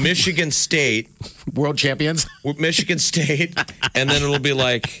Michigan State, World champions. Michigan State, and then it'll be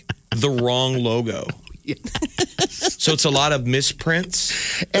like the wrong logo. So it's a lot of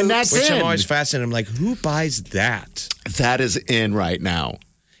misprints, And that's which in. I'm always fascinated. I'm like, who buys that? That is in right now.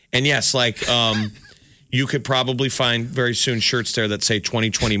 And yes, like you could probably find very soon shirts there that say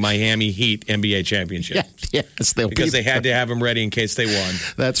 2020 Miami Heat NBA Championship. Yes, they'll Because be they had to have them ready in case they won.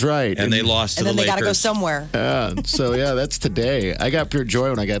 That's right. And they lost to And the then they got to go Lakers. somewhere. So yeah, that's today. I got pure joy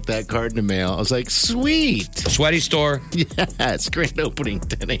when I got that card in the mail. I was like, sweet. Sweaty store. Yeah, it's grand opening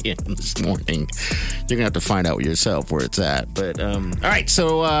 10 a.m. this morning. You're gonna have to find out yourself where it's at. But all right,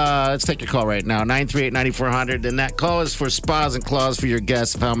 so let's take your call right now. 938-9400. And that call is for spas and claws for your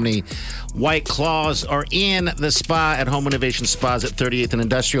guests of how many White Claws are in the spa at Home Innovation Spas at 38th and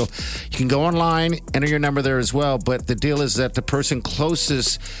Industrial. You can go online, enter your number there as well. But the deal is that the person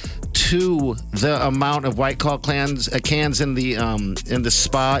closest to the amount of White Claw cans in the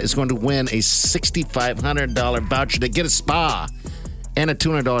spa is going to win a $6,500 voucher to get a spa and a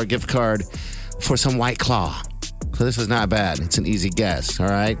 $200 gift card for some White Claw. So this is not bad. It's an easy guess. All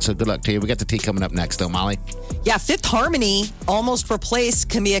right. So good luck to you. We got the tea coming up next, though, Molly. Yeah, Fifth Harmony almost replaced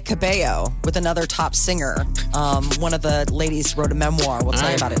Camila Cabello with another top singer. One of the ladies wrote a memoir. We'll tell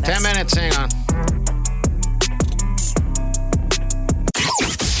you about it next. 10 minutes. Hang on.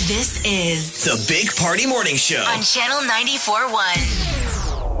 This is The Big Party Morning Show. on Channel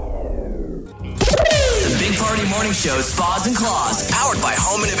 94.1. The Big Party Morning Show, Spas and Claws, powered by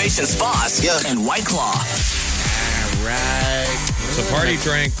Home Innovation Spas and White Claw. All right. The party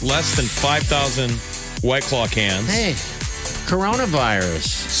drank less than 5,000 White Claw cans. Hey, coronavirus.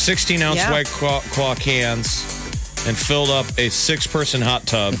 16-ounce Yeah. White Claw cans and filled up a 6-person hot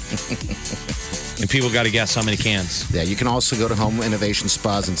tub. And people got to guess how many cans. Yeah, you can also go to Home Innovation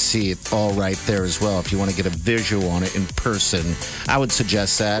Spas and see it all right there as well. If you want to get a visual on it in person, I would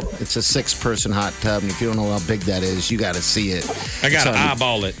suggest that. It's a 6-person hot tub, and if you don't know how big that is, you got to see it. I got to It's on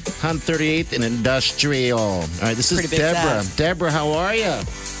eyeball it. 138th and Industrial. All right, this is Pretty big Deborah. set. Deborah, how are you?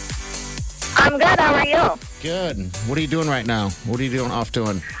 I'm good. How are you? Good. What are you doing right now? What are you doing off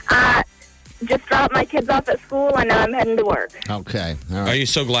doing? Just dropped my kids off at school, and now I'm heading to work. Okay. All Are right. you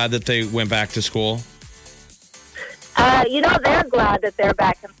so glad that they went back to school? They're glad that they're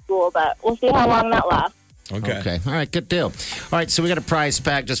back in school, but we'll see how long that lasts. Okay. All right, good deal. All right, so we got a prize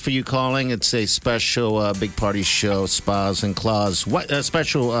pack just for you calling. It's a special big party show, Spas and Claws. What a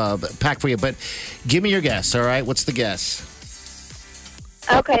special pack for you, but give me your guess, all right? What's the guess?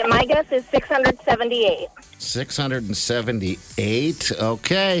 Okay, my guess is 678. 678.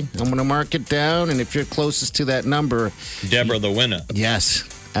 Okay, I'm going to mark it down, and if you're closest to that number, Deborah, the winner. yes,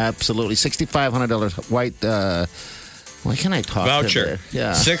 absolutely. $6,500 white, why can't I talk? Voucher.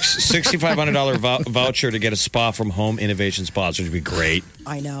 Yeah. $6,500 voucher to get a spa from Home Innovation Spas, which would be great.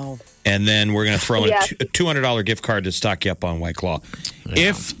 I know. And then we're going to throw in Yeah. a $200 gift card to stock you up on White Claw.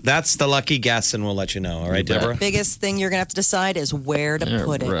 If that's the lucky guess, then we'll let you know. All right, bet. Deborah? Biggest thing you're going to have to decide is where to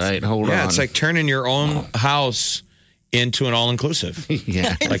put it. Right, hold on. Yeah, it's like turning your own house into an all-inclusive.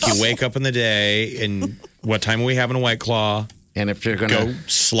 yeah. Like you wake up in the day, and what time are we having a White Claw? And if you're going Go to...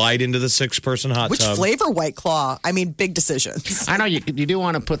 slide into the 6-person hot Which tub. flavor White Claw? I mean, big decisions. I know you do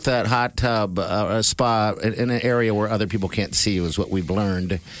want to put that hot tub spa in an area where other people can't see you, is what we've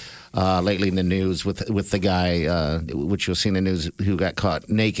learned lately in the news with the guy, which you'll see in the news, who got caught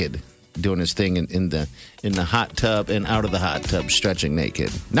naked doing his thing in the hot tub and out of the hot tub, stretching naked.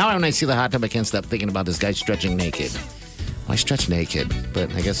 Now when I see the hot tub, I can't stop thinking about this guy stretching naked. Why stretch naked?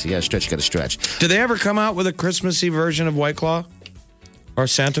 But I guess you got to stretch, you got to stretch. Did they ever come out with a Christmassy version of White Claw? Or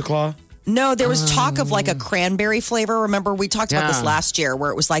Santa Claus? No, there was talk of like a cranberry flavor. Remember, we talked about this Yeah. last year where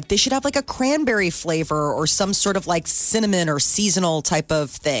it was like they should have like a cranberry flavor or some sort of like cinnamon or seasonal type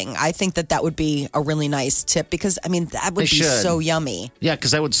of thing. I think that would be a really nice tip because, I mean, that would They be should. so yummy. Yeah,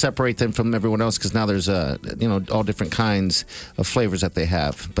 because I would separate them from everyone else because now there's all different kinds of flavors that they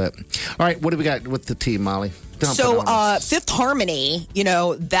have. But all right, what do we got with the tea, Molly? Dump it So, on us. Fifth Harmony,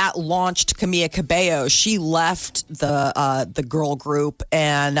 that launched Camila Cabello. She left the girl group,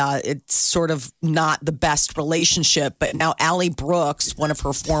 and it's sort of not the best relationship. But now Allie Brooks, one of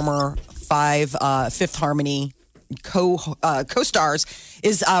her former Fifth Harmony co-stars,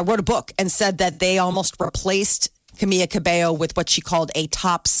 wrote a book and said that they almost replaced Camila Cabello with what she called a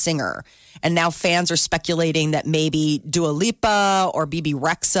top singer. And now fans are speculating that maybe Dua Lipa or BB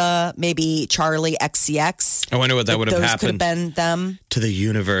Rexa, maybe Charlie XCX. I wonder what that would have Those could have happened been them. to the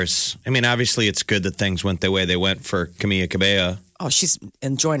universe. I mean, obviously, it's good that things went the way they went for Camila Cabello. Oh, she's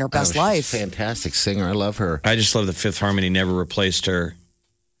enjoying her best Oh, she's a life. fantastic singer. I love her. I just love that Fifth Harmony never replaced her.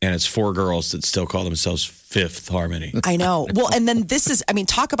 And it's 4 girls that still call themselves Fifth Harmony. I know. Well, and then this is, I mean,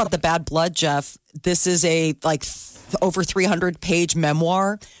 talk about the bad blood, Jeff. This is a over 300-page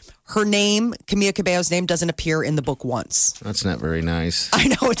memoir. Her name, Camila Cabello's name, doesn't appear in the book once. That's not very nice. I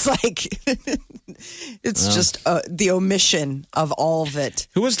know. It's like, it's just the omission of all of it.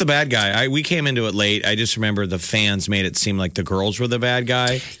 Who was the bad guy? We came into it late. I just remember the fans made it seem like the girls were the bad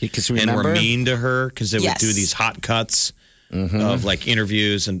guy. And were mean to her because they would do these hot cuts of like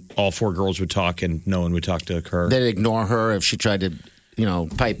interviews and all four girls would talk and no one would talk to her. They'd ignore her if she tried to,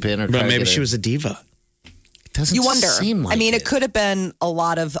 pipe in or But maybe she was a diva. You wonder. Seem like I mean, it could have been a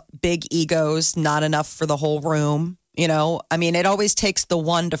lot of big egos, not enough for the whole room. I mean, it always takes the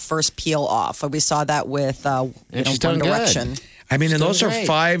one to first peel off. We saw that with One Direction. I mean, and those are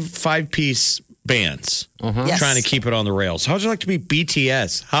five-piece bands trying to keep it on the rails. How would you like to be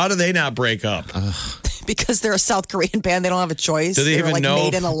BTS? How do they not break up? Because they're a South Korean band, they don't have a choice. Do they even know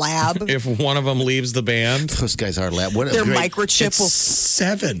made in a lab? If one of them leaves the band? Those guys are lab. Their microchip will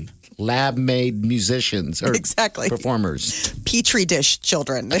 7. Lab-made musicians or performers. Petri dish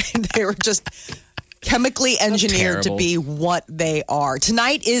children. They were just chemically engineered to be what they are.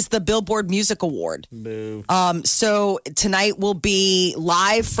 Tonight is the Billboard Music Award. So tonight will be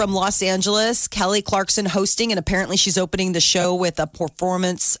live from Los Angeles. Kelly Clarkson hosting, and apparently she's opening the show with a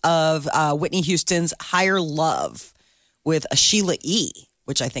performance of Whitney Houston's Higher Love with Sheila E.,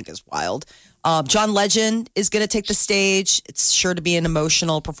 which I think is wild. John Legend is going to take the stage. It's sure to be an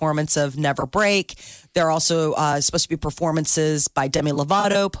emotional performance of Never Break. There are also supposed to be performances by Demi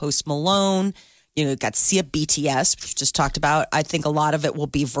Lovato, Post Malone. Got Sia, BTS, which we just talked about. I think a lot of it will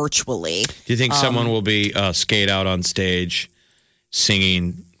be virtually. Do you think someone will be skate out on stage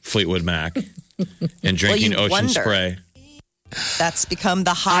singing Fleetwood Mac and drinking Ocean Spray? That's become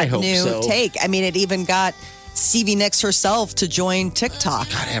the hot new take. I mean, it even got Stevie Nicks herself to join TikTok.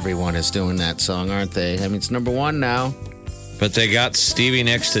 God, everyone is doing that song, aren't they? I mean, it's number one now. But they got Stevie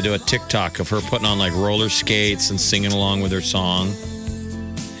Nicks to do a TikTok of her putting on like roller skates and singing along with her song.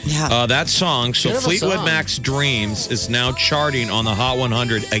 Yeah. That song, so Fleetwood Mac's Dreams is now charting on the Hot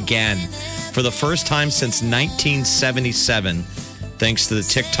 100 again for the first time since 1977, thanks to the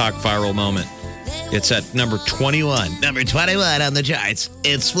TikTok viral moment. It's at number 21. Number 21 on the charts.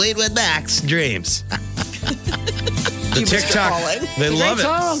 It's Fleetwood Mac's Dreams. The TikTok, they love it.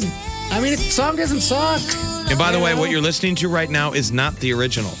 Song. I mean, the song doesn't suck. And by the way, what you're listening to right now is not the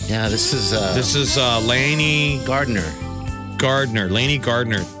original. Yeah, this is Lainey Gardner. Lainey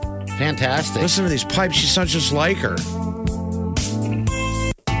Gardner. Fantastic. Listen to these pipes. She sounds just like her.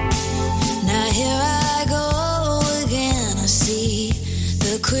 Now here I go again. I see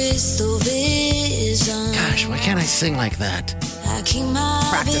the crystal vision. Gosh, why can't I sing like that? I keep my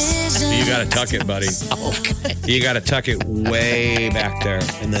Practice. You got to tuck it, buddy. Okay. You got to tuck it way back there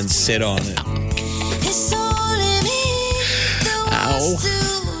and then sit on it. It's only me that wants to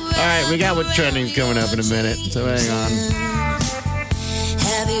All right, we got what trending's coming up in a minute, so hang on.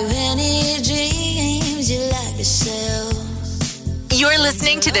 Have you any dreams you like to sell? You're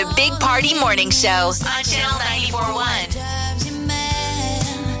listening to the Big Party Morning Show on Channel 94.1. Drives you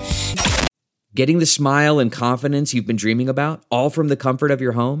mad. Getting the smile and confidence you've been dreaming about, all from the comfort of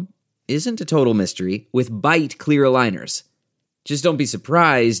your home, isn't a total mystery with Byte clear aligners. Just don't be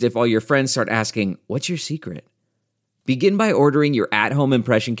surprised if all your friends start asking, "What's your secret?" Begin by ordering your at-home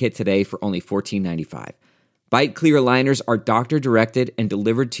impression kit today for only $14.95. Byte clear aligners are doctor-directed and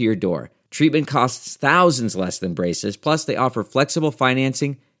delivered to your door. Treatment costs thousands less than braces, plus they offer flexible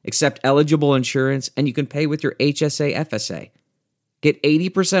financing, accept eligible insurance, and you can pay with your HSA FSA. Get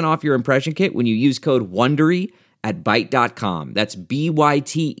 80% off your impression kit when you use code WONDERY at Byte.com. That's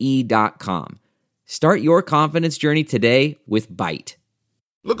BYTE.com. Start your confidence journey today with Byte.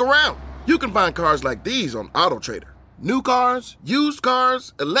 Look around. You can find cars like these on AutoTrader. New cars, used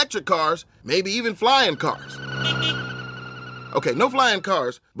cars, electric cars, maybe even flying cars. Okay, no flying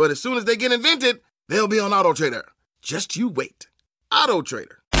cars, but as soon as they get invented, they'll be on AutoTrader. Just you wait.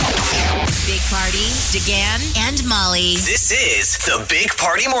 AutoTrader. Big Party, DeGan, and Molly This is the Big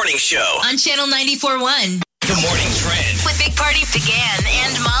Party Morning Show on Channel 94.1. The Morning Trend With Big Party, DeGan,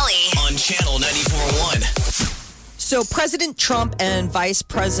 and Molly. on Channel 94.1. So President Trump and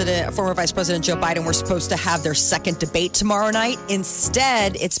former Vice President Joe Biden were supposed to have their second debate tomorrow night.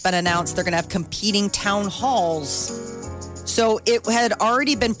 Instead, it's been announced they're going to have competing town halls. So it had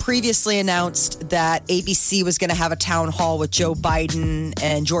already been previously announced that ABC was going to have a town hall with Joe Biden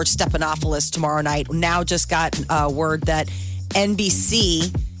and George Stephanopoulos tomorrow night. Now just got word that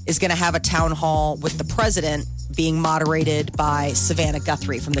NBC is going to have a town hall with the president being moderated by Savannah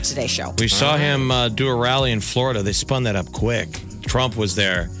Guthrie from the Today Show. We saw him do a rally in Florida. They spun that up quick. Trump was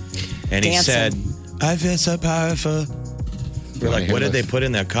there, and he Dancing. said, I feel so powerful. We're like, what did they put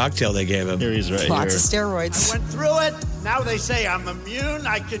in that cocktail they gave him? Here he's right Lots here. of steroids. I went through it. Now they say I'm immune.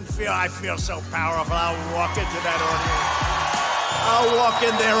 I feel so powerful. I'll walk into that audience. I'll walk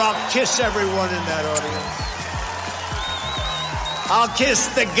in there. I'll kiss everyone in that audience. I'll kiss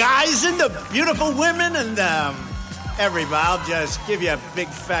the guys and the beautiful women and everybody. I'll just give you a big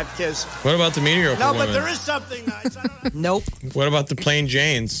fat kiss. What about the mediocre No, women? but there is something nice. Nope. What about the plain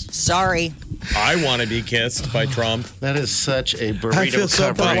Janes? Sorry. I want to be kissed by Trump. That is such a I burrito feel so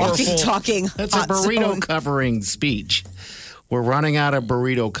covering. powerful. Walking, talking. That's a hot burrito zone. covering speech. We're running out of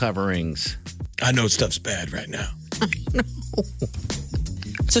burrito coverings. I know stuff's bad right now.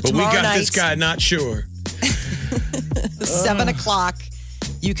 So But we tomorrow got night, this guy not sure. 7 o'clock,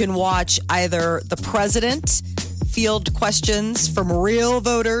 you can watch either the president field questions from real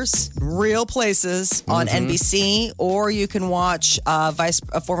voters, real places on NBC, or you can watch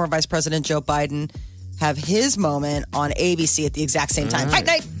former Vice President Joe Biden have his moment on ABC at the exact same time. Fight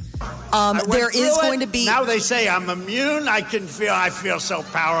night. There is going to be. Now they say I'm immune. I feel so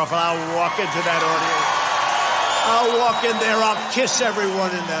powerful. I'll walk into that audience. I'll walk in there. I'll kiss everyone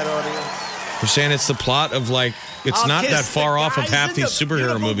in that audience. We're saying it's the plot of it's I'll not kiss that far the off of guys half and these the superhero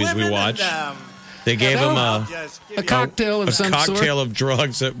beautiful movies we women watch. and, They gave him I'll just give A you- cocktail of a some cocktail sort. of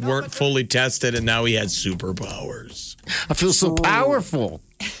drugs that weren't fully tested, and now he had superpowers. I feel so powerful.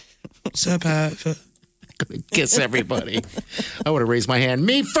 So powerful. Kiss everybody. I would have raised my hand.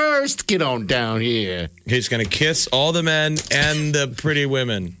 Me first. Get on down here. He's going to kiss all the men and the pretty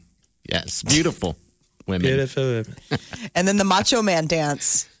women. Yes, beautiful women. Beautiful women. And then the Macho Man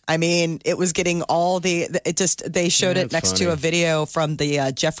dance. I mean, it was getting all they showed it That's next funny. to a video from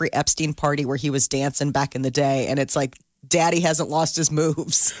the Jeffrey Epstein party where he was dancing back in the day. And it's like, Daddy hasn't lost his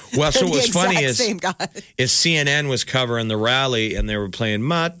moves. Well, so The what's funny exact is, same guy. is CNN was covering the rally, and they were playing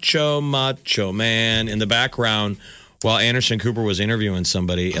Macho Man in the background while Anderson Cooper was interviewing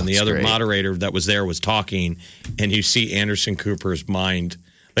somebody, and the That's other great. moderator that was there was talking, and you see Anderson Cooper's mind.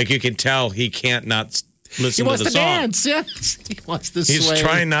 Like, you can tell he can't not He listen wants to the to song. dance. Yes. He wants to He's sway.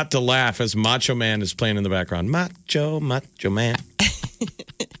 trying not to laugh as Macho Man is playing in the background. Macho Man.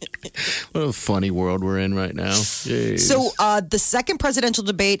 What a funny world we're in right now. Jeez. So the second presidential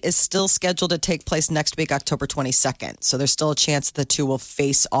debate is still scheduled to take place next week, October 22nd. So there's still a chance the two will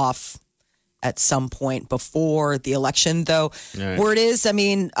face off at some point before the election. Though Right. word is,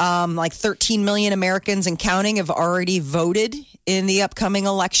 like 13 million Americans and counting have already voted in the upcoming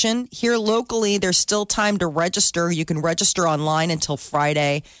election. Here locally, there's still time to register. You can register online until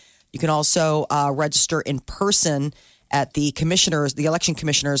Friday. You can also register in person at the election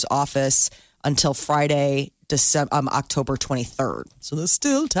commissioner's office until Friday, October 23rd. So there's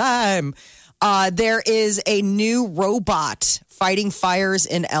still time. There is a new robot fighting fires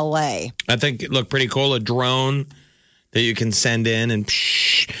in LA. I think it looked pretty cool. A drone that you can send in. And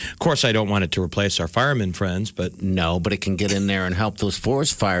of course, I don't want it to replace our firemen friends, but No, but it can get in there and help those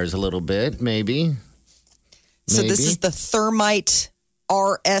forest fires a little bit, maybe. So this Maybe. is the Thermite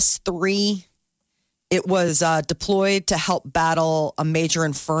RS3. It was deployed to help battle a major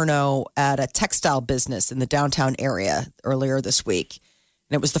inferno at a textile business in the downtown area earlier this week.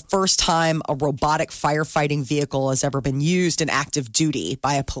 And it was the first time a robotic firefighting vehicle has ever been used in active duty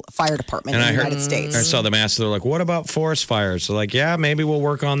by a fire department in the United States. I saw them ask, they're like, what about forest fires? They're like, yeah, maybe we'll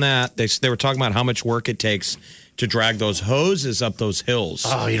work on that. They were talking about how much work it takes to drag those hoses up those hills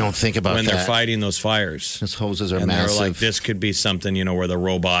Oh, you don't think about when that. they're fighting those fires. Those hoses are And massive. they're like, this could be something, where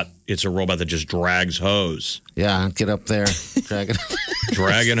it's a robot that just drags hose. Yeah, get up there. Drag it.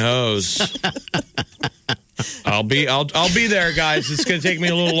 Dragging hose. I'll be there, guys. It's going to take me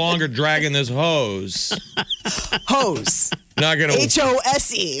a little longer dragging this hose. Hose. Not going to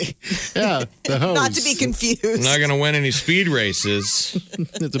HOSE. Yeah, the hose. Not to be confused. not going to win any speed races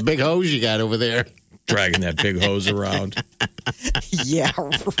It's a big hose you got over there. dragging that big hose around. Yeah,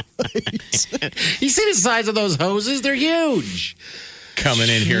 right. You see the size of those hoses? They're huge. Coming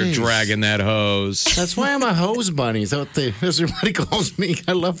in here Jeez. dragging that hose. That's why I'm a hose bunny. Is that what as everybody calls me?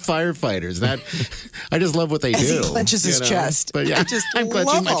 I love firefighters. I just love what they As do. he clenches his chest. But yeah, I just I'm love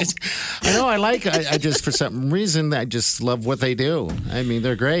clenching my them. chest. I know. I just for some reason I just love what they do. I mean,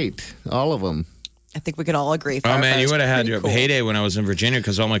 they're great. All of them. I think we can all agree. Oh, man, you firefighters would have are had pretty your cool. heyday when I was in Virginia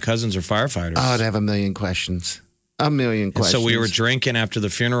because all my cousins are firefighters. Oh, I'd have a million questions. A million And questions. so we were drinking after the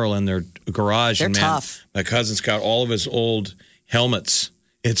funeral in their garage. They're and man, tough. My cousin's got all of his old helmets.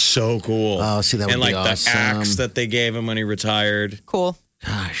 It's so cool. Oh, see, that would and be like the awesome. axe that they gave him when he retired. Cool.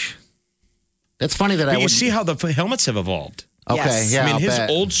 Gosh, that's funny that But I you would see how the helmets have evolved. Okay, Yes. yeah. I mean, I'll his bet.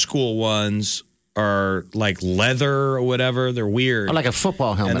 old school ones are like leather or whatever. They're weird. Or like a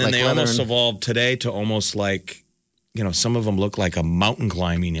football helmet. And then like they leather almost evolved today to almost like, some of them look like a mountain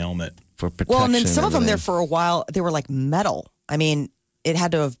climbing helmet. For protection. Well, and then some of them there for a while, they were like metal. I mean, it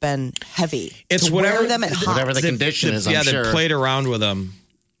had to have been heavy. It's to whatever wear them at hot. whatever the condition is, I'm sure. They played around with them.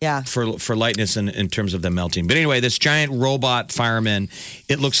 Yeah. For lightness in terms of them melting. But anyway, this giant robot fireman,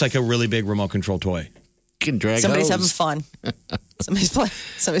 it looks like a really big remote control toy. Can drag Somebody's hose. having fun.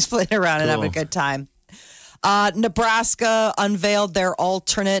 Somebody's playing around and having a good time. Nebraska unveiled their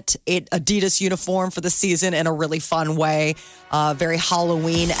alternate Adidas uniform for the season in a really fun way. Very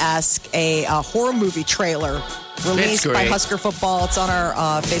Halloween-esque. A horror movie trailer released by Husker Football. It's on our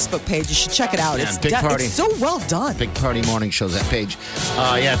Facebook page. You should check it out. Yeah, It's Big Party. It's so well done. Big Party Morning Shows, that page.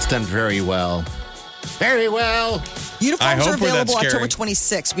 Yeah, it's done very well. Very well. Uniforms are hope we're that available scary. October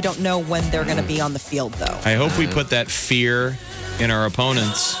 26th. We don't know when they're going to be on the field, though. I hope we put that fear in our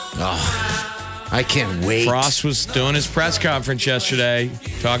opponents. Oh, I can't wait. Frost was doing his press conference yesterday,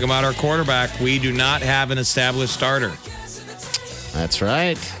 talking about our quarterback. We do not have an established starter. That's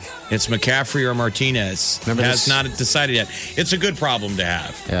right. It's McCaffrey or Martinez. Remember Has this? not decided yet. It's a good problem to have,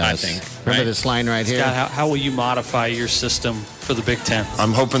 I Yes. think. Remember right? this line right here? Scott, how will you modify your system for the Big Ten?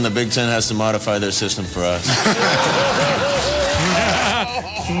 I'm hoping the Big Ten has to modify their system for us.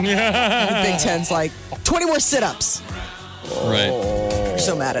 The Big Ten's like 20 more sit-ups. Right. They're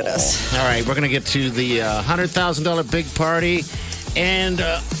so mad at us. All right, we're going to get to the $100,000 big party and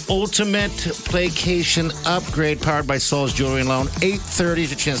ultimate playcation upgrade powered by Souls Jewelry and Loan. 8:30 is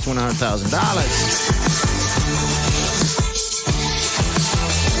your chance to win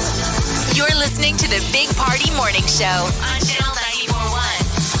 $100,000. You're listening to the Big Party Morning Show on Channel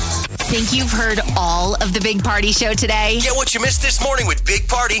 94.1. Think you've heard all of the Big Party Show today? Get what you missed this morning with Big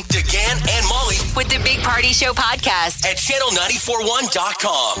Party, DeGan, and Molly With the Big Party Show podcast. at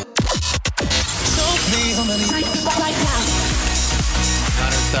channel941.com.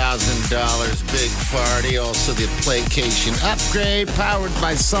 $100,000 big party. Also the playcation upgrade powered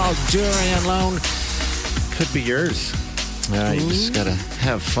by Salt Jewelry and Loan. Could be yours. All right, you just got to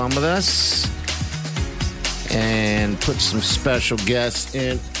have fun with us and put some special guests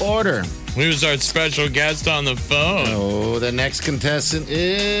in order. Who's our special guest on the phone? Oh, the next contestant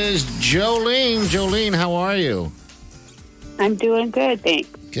is Jolene. Jolene, how are you? I'm doing good, thanks.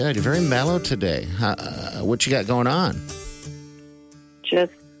 Good. You're very mellow today. What you got going on?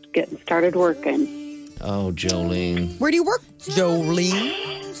 Just getting started working. Oh, Jolene. Where do you work, Jolene?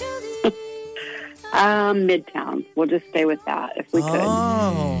 Midtown. We'll just stay with that if we could.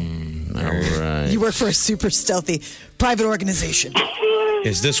 Oh. All right. You work for a super stealthy private organization.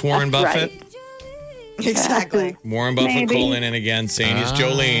 Is this Warren Buffett? Right. Exactly. Warren Buffett Maybe. calling in again, saying he's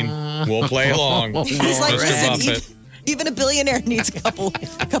Jolene. We'll play along. He's like, Mr. listen, Buffett. even a billionaire needs a couple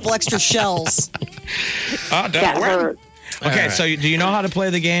extra shells. Oh, don't That worry. hurt. Okay, so do you know how to play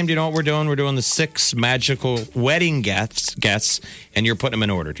the game? Do you know what we're doing? We're doing the 6 magical wedding guests, and you're putting them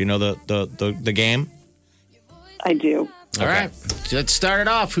in order. Do you know the game? I do. All right. Let's start it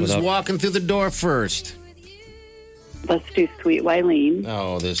off. Who's walking through the door first? Let's do Sweet Wileen,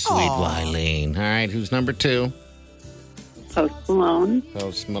 Oh, the sweet Wileen. All right. Who's number 2? Post Malone,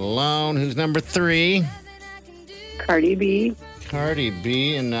 Post Malone. Who's number 3? Cardi B, Cardi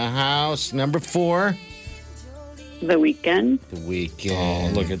B in the house. Number 4? The Weeknd, The Oh,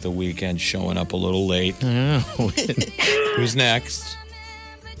 Weeknd. look at the weekend showing up a little late. Oh, Who's next?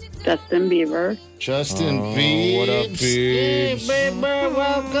 Justin Bieber, Justin Oh, Biebs. what up, Biebs? Hey, baby,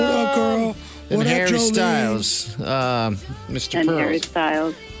 welcome. What up, girl? And Harry Styles. Mr. and Pearls. Harry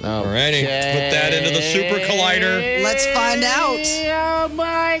Styles. Alrighty, put that into the Super Collider. Let's find out. Oh,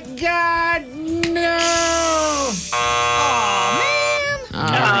 my God, no. All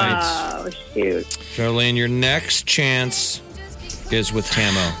right. Oh, shoot. Jolene, your next chance is with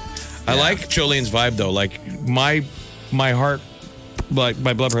Tamo. I like Jolene's vibe, though. Like, my heart, like,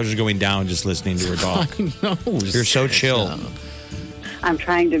 my blood pressure is going down just listening to her talk. No. You're so chill. I'm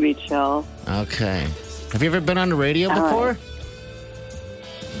trying to be chill. Okay. Have you ever been on the radio before?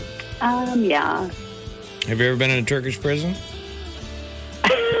 Yeah. Have you ever been in a Turkish prison?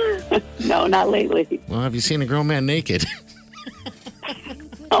 No, not lately. Well, have you seen a grown man naked?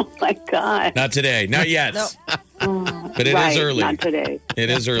 Oh, my God. Not today. Not yet. No. But it is Right, early. not today. It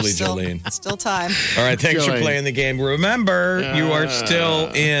is early, Still, Jolene. still time. All right, thanks for Jolene. playing the game. Remember, you are still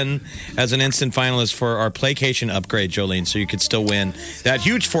in as an instant finalist for our Playcation upgrade, Jolene, so you could still win that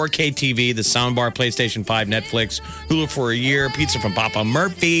huge 4K TV, the soundbar, PlayStation 5, Netflix, Hulu for a year, pizza from Papa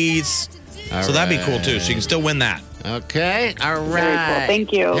Murphy's. So that'd be cool, too. So you can still win that. Okay, all right. Very cool.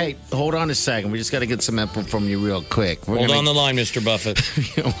 Thank you. Hey, hold on a second. We just got to get some info from you real quick. Hold on the line, Mr. Buffett.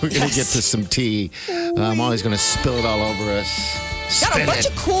 We're going to get to some tea. I'm always going to spill it all over us. Got a bunch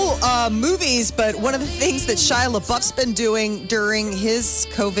of cool movies, but one of the things that Shia LaBeouf's been doing during his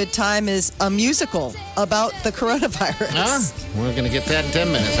COVID time is a musical about the coronavirus. We're going to get that in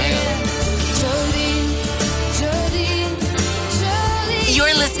 10 minutes. Hang on.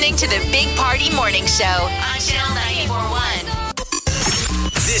 You're listening to the Big Party Morning Show on Channel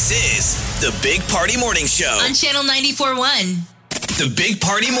 94.1. This is the Big Party Morning Show. On Channel 94.1. The Big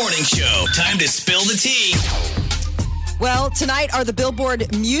Party Morning Show. Time to spill the tea. Well, tonight are the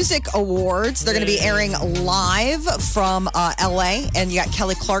Billboard Music Awards. They're going to be airing live from L.A., and you got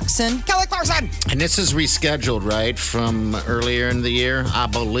Kelly Clarkson. Kelly Clarkson! And this is rescheduled, right, from earlier in the year, I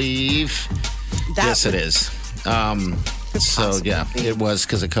believe. Yes, it is. So, yeah, it was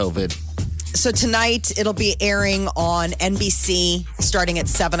because of COVID. So tonight, it'll be airing on NBC starting at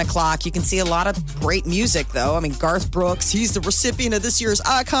 7 o'clock. You can see a lot of great music, though. I mean, Garth Brooks, he's the recipient of this year's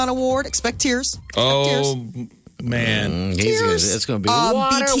Icon Award. Expect tears. Man. It's going to be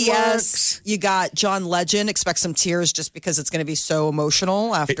BTS. You got John Legend. Expect some tears just because it's going to be so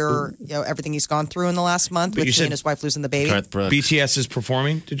emotional after everything he's gone through in the last month with he and his wife losing the baby. BTS is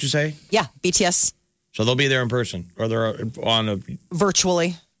performing, did you say? Yeah, BTS. So they'll be there in person, or they're on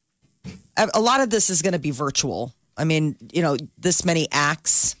virtually. A lot of this is going to be virtual. I mean, this many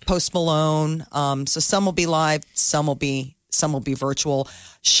acts, Post Malone. So some will be live, some will be virtual.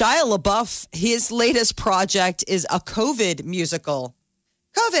 Shia LaBeouf, his latest project is a COVID musical.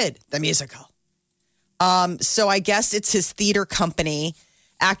 COVID, the musical. So I guess it's his theater company.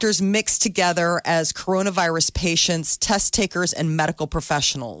 Actors mixed together as coronavirus patients, test takers, and medical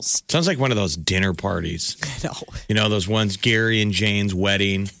professionals. Sounds like one of those dinner parties. I know. You know, those ones, Gary and Jane's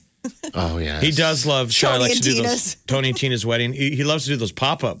wedding. Oh, yeah. He does love, Shia likes to do those, Tony and Tina's wedding. He loves to do those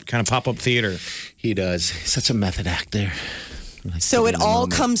pop-up theater. He does. He's such a method actor. So it all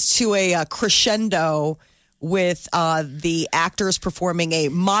comes to a crescendo with the actors performing a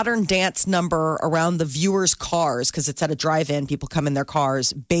modern dance number around the viewers' cars because it's at a drive-in. People come in their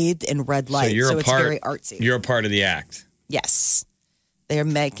cars bathed in red light. So it's very artsy. You're a part of the act. Yes. They're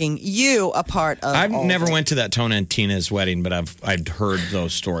making you a part of I've never went to that Tony and Tina's wedding, but I've heard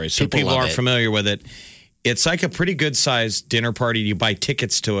those stories. So people aren't familiar with it. It's like a pretty good-sized dinner party. You buy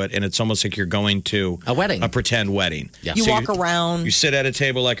tickets to it, and it's almost like you're going to a wedding, a pretend wedding. Yeah. You walk around. You sit at a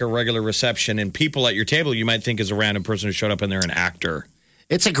table like a regular reception, and people at your table you might think is a random person who showed up, and they're an actor.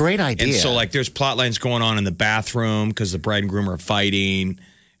 It's a great idea. And so, like, there's plot lines going on in the bathroom because the bride and groom are fighting,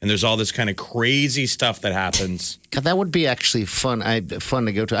 and there's all this kind of crazy stuff that happens. God, that would be actually fun. Fun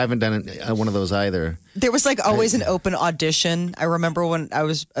to go to. I haven't done one of those either. There was like always an open audition. I remember when I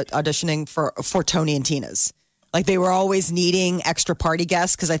was auditioning for Tony and Tina's. Like they were always needing extra party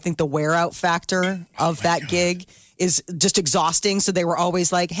guests because I think the wear out factor of that gig is just exhausting. So they were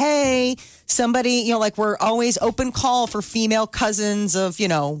always like, hey, somebody, like we're always open call for female cousins of,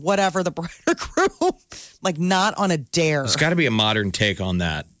 whatever the bride or groom. Like not on a dare. It's got to be a modern take on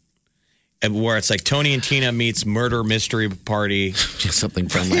that. Where it's like Tony and Tina meets murder mystery party. Just something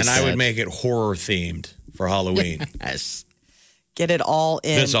from my And I would make it horror themed for Halloween. Yes. Get it all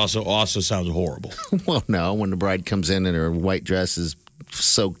in. This also sounds horrible. Well, no, when the bride comes in and her white dress is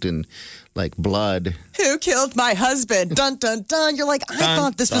soaked in like blood. Who killed my husband? Dun, dun, dun. You're like, I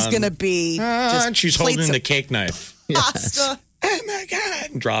thought this was going to be just and she's holding the cake knife. Pasta. Oh, my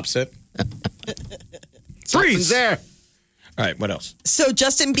God. And drops it. Freeze there. All right, what else? So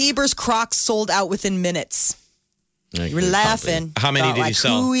Justin Bieber's Crocs sold out within minutes. You were laughing. How many did he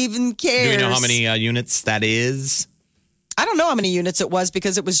sell? Who even cares? Do we know how many units that is? I don't know how many units it was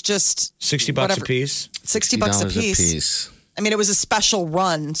because it was just $60 a piece. $60 a piece. I mean, it was a special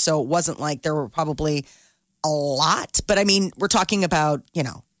run, so it wasn't like there were probably a lot. But I mean, we're talking about,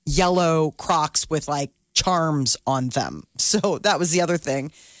 yellow Crocs with like charms on them. So that was the other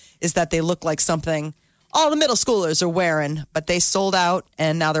thing, is that they look like something all the middle schoolers are wearing, but they sold out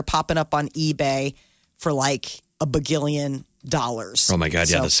and now they're popping up on eBay for like $1 bagillion. Oh my God,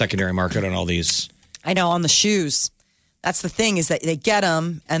 yeah, the secondary market on all these. I know, on the shoes. That's the thing, is that they get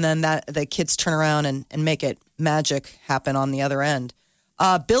them and then the kids turn around and make it magic happen on the other end.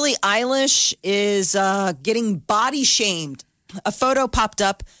 Billie Eilish is getting body shamed. A photo popped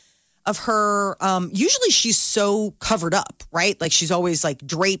up of her. Usually she's so covered up, right? Like she's always like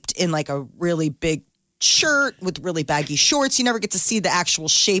draped in like a really big shirt with really baggy shorts. You never get to see the actual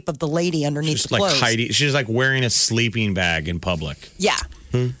shape of the lady underneath the clothes. She's like wearing a sleeping bag in public. Yeah.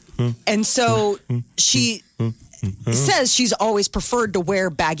 And so says she's always preferred to wear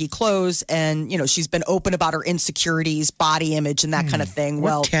baggy clothes, and she's been open about her insecurities, body image, and that kind of thing.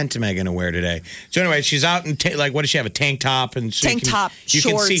 What tent am I going to wear today? So anyway, she's out in what does she have? A tank top and so you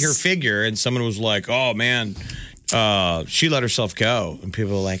can see her figure. And someone was like, "Oh man, she let herself go," and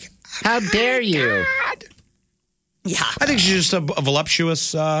people were like, "How dare you?" God. Yeah, I think she's just a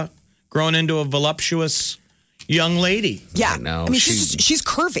voluptuous, grown into a voluptuous young lady. Yeah, I mean, she's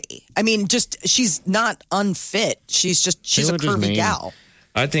curvy. I mean, she's not unfit. She's a curvy gal.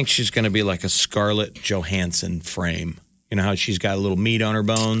 I think she's going to be like a Scarlett Johansson frame. You know how she's got a little meat on her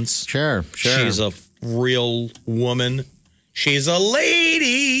bones? Sure. She's a real woman. She's a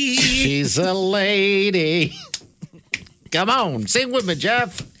lady. She's a lady. Come on, sing with me,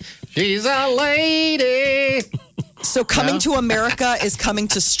 Jeff. She's a lady. So Coming to America is coming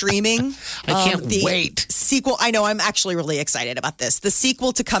to streaming. I can't wait. Sequel. I know. I'm actually really excited about this. The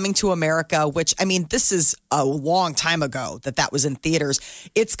sequel to Coming to America, which, I mean, this is a long time ago that was in theaters.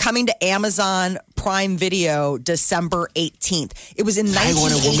 It's coming to Amazon Prime Video December 18th. It was in 1988. I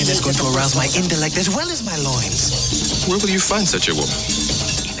want a woman that's going to arouse my intellect as well as my loins. Where will you find such a woman?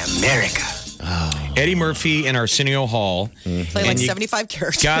 In America. Eddie Murphy and Arsenio Hall. Play like 75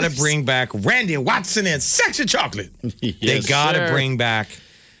 characters. Got to bring back Randy Watson and Sexy Chocolate. Yes, they got to sir. bring back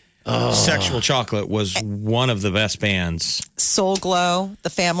Sexual Chocolate was one of the best bands. Soul Glow, the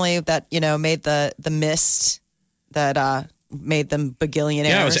family that, made the mist that made them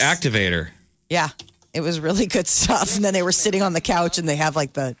bagillionaires. Yeah, it was Activator. Yeah, it was really good stuff. And then they were sitting on the couch and they have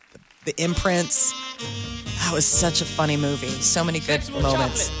like the imprints. That was such a funny movie. So many good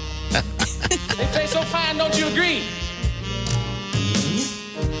moments. They play so fine, don't you agree?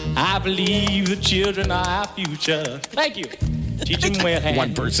 I believe the children are our future. Thank you. Teach them well.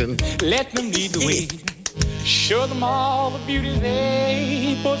 One person. Let them lead the way. Show them all the beauty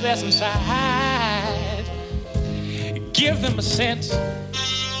they possess inside. Give them a sense of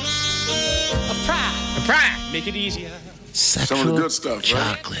pride. Make it easier. Some of the good stuff,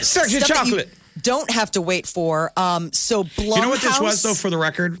 chocolate. Right? Sexy Chocolate. Don't have to wait for. So Blumhouse. You know what this was, though, for the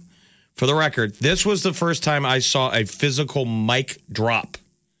record? For the record, this was the first time I saw a physical mic drop.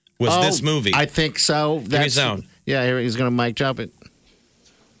 Was this movie? I think so. Give me sound. Yeah, here he's going to mic drop it.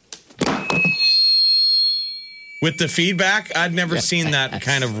 With the feedback, I'd never seen that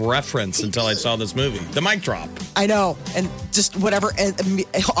kind of reference until I saw this movie. The mic drop. I know. And just whatever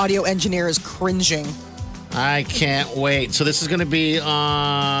audio engineer is cringing. I can't wait. So this is going to be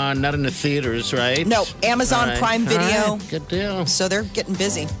not in the theaters, right? No, Amazon All right. Prime Video. All right. Good deal. So they're getting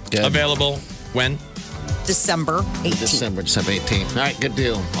busy. Good. Available when? December 18th. December 18th. All right, good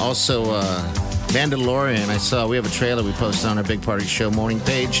deal. Also, Mandalorian. I saw we have a trailer we posted on our Big Party Show morning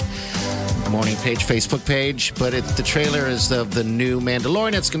page, Facebook page. But the trailer is of the new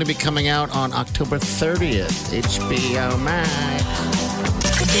Mandalorian. It's going to be coming out on October 30th. HBO Max.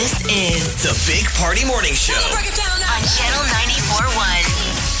 This is The Big Party Morning Show. Break it down now. On Channel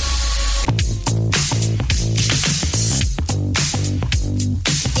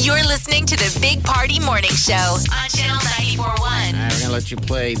 94.1. You're listening to the Big Party Morning Show on Channel 94.1. All right, we're going to let you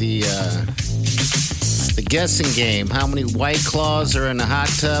play the guessing game. How many White Claws are in a hot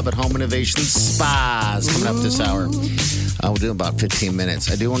tub at Home Innovation Spas? Coming up this hour. We'll do about 15 minutes.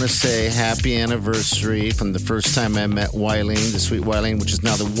 I do want to say happy anniversary from the first time I met Wileen, the sweet Wileen, which is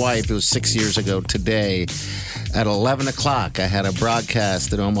now the wife. It was 6 years ago today. At 11 o'clock, I had a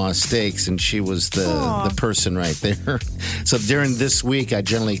broadcast at Omaha Steaks, and she was the person right there. So during this week, I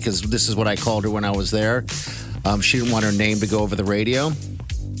generally, because this is what I called her when I was there, she didn't want her name to go over the radio.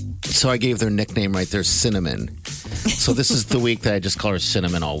 So I gave her nickname right there, Cinnamon. So this is the week that I just call her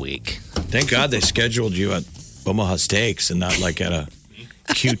Cinnamon all week. Thank God they scheduled you at Omaha Steaks and not like at a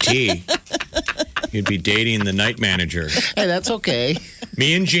QT. You'd be dating the night manager. Hey, that's okay.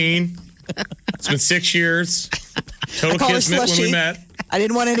 Me and Gene. It's been 6 years. Total kismet when we met. I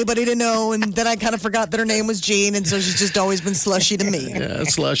didn't want anybody to know, and then I kind of forgot that her name was Jean, and so she's just always been Slushy to me. Yeah,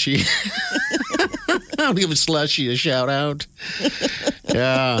 Slushy. I'll give Slushy a shout out.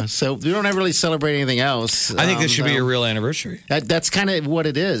 Yeah, so we don't ever really celebrate anything else. I think this should be a real anniversary. That's kind of what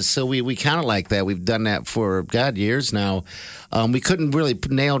it is. So we kind of like that. We've done that for, years now. We couldn't really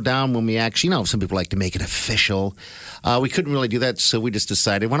nail down when we actually, some people like to make it official. We couldn't really do that, so we just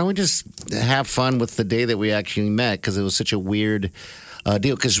decided, why don't we just have fun with the day that we actually met, because it was such a weird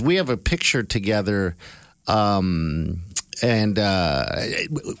deal. Because we have a picture together and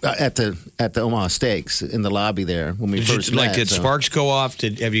at the Omaha Steaks in the lobby there when we first met. Did sparks go off?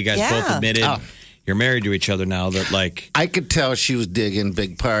 Have you guys both admitted you're married to each other now that like I could tell she was digging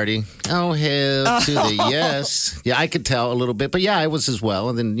Big Party. Oh, hell to the yes. Yeah, I could tell a little bit. But yeah, I was as well.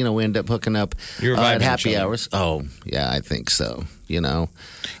 And then, we ended up hooking up You were at vibing happy each other. hours. Oh, yeah, I think so.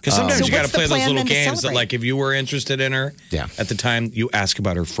 Because sometimes So you got what's to play the those plan little then to games that, celebrate? like, if you were interested in her, at the time, you ask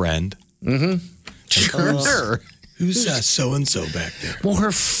about her friend. Mm-hmm. Sure. Who's so and so back there? Well,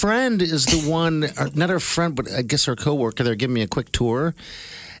 her friend is the one, or not her friend, but I guess her coworker. They're giving me a quick tour.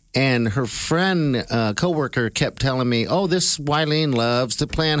 And her friend, coworker, kept telling me, "Oh, this Wileen loves to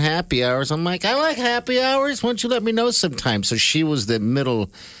plan happy hours." I'm like, "I like happy hours. Why don't you let me know sometime?" So she was the middle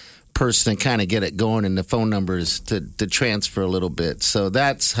person to kind of get it going, and the phone numbers to transfer a little bit. So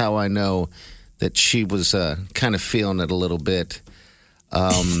that's how I know that she was kind of feeling it a little bit at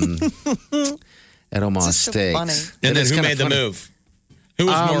Omaha so Steaks. funny. And It then is who kinda made the funny. move? Who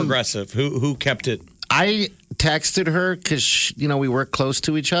was more aggressive? Who kept it? I texted her because we work close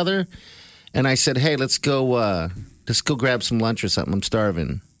to each other, and I said, "Hey, let's go grab some lunch or something. I'm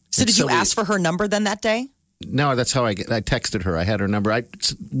starving." So did you ask for her number then that day? No, that's how I texted her. I had her number.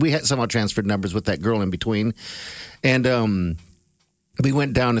 We had somehow transferred numbers with that girl in between, and we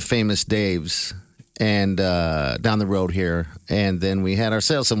went down to Famous Dave's and down the road here, and then we had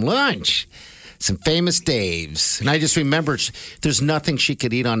ourselves some lunch. Some Famous Dave's. And I just remember there's nothing she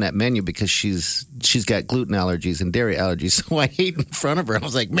could eat on that menu because she's got gluten allergies and dairy allergies. So I ate in front of her. I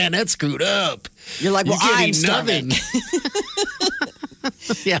was like, "Man, that's screwed up." You're like, "Well, You can't I'm eat starving."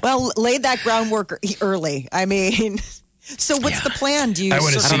 Yeah. Well, laid that groundwork early. I mean, so what's the plan? Do you I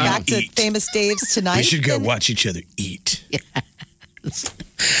wanna circle see you back to eat. Famous Dave's tonight? We should go then? watch each other eat.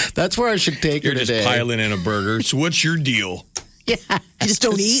 That's where I should take You're her just today. piling in a burger. So what's your deal? You just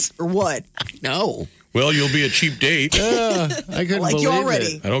don't eat or what? No. Well, you'll be a cheap date. I couldn't Like you believe already.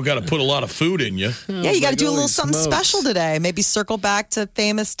 it. I don't got to put a lot of food in you. Yeah, you got to do a little holy something smokes. special today. Maybe circle back to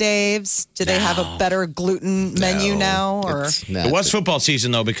Famous Dave's. Do they have a better gluten menu now? Or It's not It was football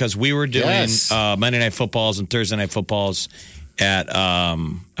season, though, because we were doing Yes. Monday Night Footballs and Thursday Night Footballs at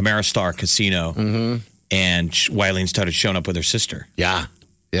Ameristar Casino. Mm-hmm. And Wileen started showing up with her sister. Yeah.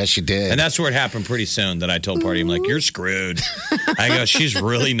 Yeah, she did. And that's where it happened pretty soon that I told Party, I'm like, "You're screwed." I go, "She's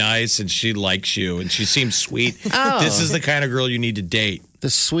really nice and she likes you and she seems sweet. This is the kind of girl you need to date." The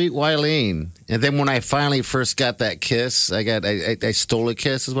sweet Wileen. And then when I finally first got that kiss, I stole a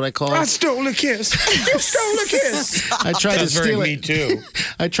kiss is what I call it. stole a kiss. You stole a kiss. I tried That's to very steal me it. too.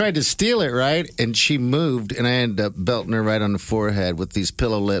 I tried to steal it, right? And she moved, and I ended up belting her right on the forehead with these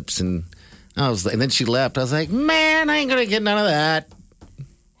pillow lips. And and then she left. I was like, "Man, I ain't gonna get none of that."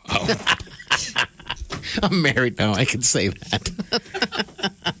 Oh. I'm married now. I can say that.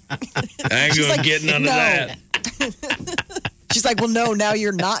 I ain't She's going to like, get none "No." of that. she's like, "Well, no, now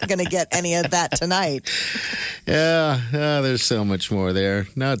you're not going to get any of that tonight." Yeah, there's so much more there.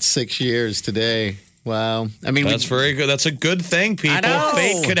 Now it's 6 years today. Wow. I mean, That's very good. That's a good thing, people. know.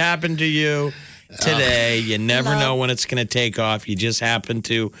 Fate could happen to you today. You never know when it's going to take off. You just happen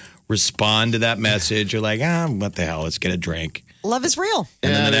to respond to that message. You're like, what the hell? Let's get a drink. Love is real.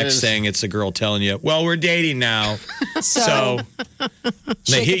 And then Yeah, the it next is. thing, it's a girl telling you, "Well, we're dating now." So, They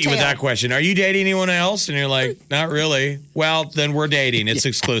shake hit a you with tail. that question. "Are you dating anyone else?" And you're like, "Not really." "Well, then we're dating. It's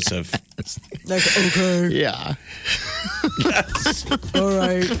exclusive." Like, okay, yeah. all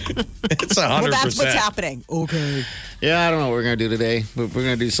right. It's 100%. Well, that's what's happening. Okay. Yeah, I don't know what we're going to do today, but we're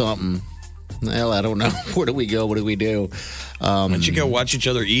going to do something. Hell, I don't know. Where do we go? What do we do? Why don't you go watch each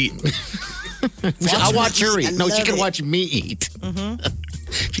other eat? I'll watch her eat. No, she love can it. watch me eat.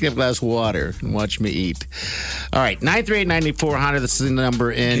 She can have a glass of water and watch me eat. All right, 938-9400. This is the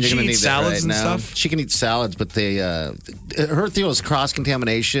number in. Can she gonna eat need salads that right and now. stuff? She can eat salads, but they her deal is cross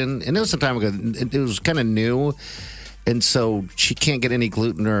contamination, and it was some time ago. It was kind of new. And so she can't get any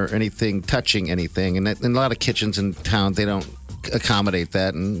gluten or anything touching anything. And in a lot of kitchens in town, they don't accommodate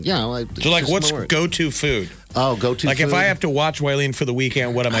that. And, So, like, what's go-to food? Oh, go-to Like, food? if I have to watch Wileen for the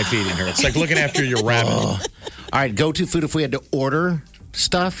weekend, what am I feeding her? It's like looking after your rabbit. All right, go-to food if we had to order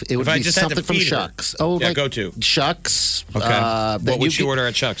stuff, it would I be just had to something from feed her. Shucks. Oh, Yeah, like go-to. Shucks. Okay. that What would she could- order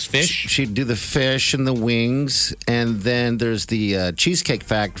at Chuck's? Fish? She'd do the fish and the wings, and then there's the Cheesecake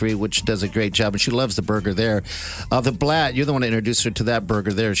Factory, which does a great job, and she loves the burger there. The Blatt, you're the one that introduced her to that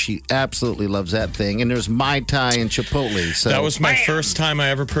burger there. She absolutely loves that thing. And there's Mai Tai and Chipotle. So That was my first time I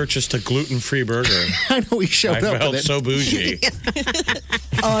ever purchased a gluten-free burger. I know we showed I up felt with it. so bougie.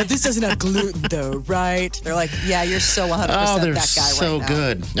 Oh, this doesn't have gluten, though, right? They're like, yeah, you're so 100% Oh, they're that guy so right now.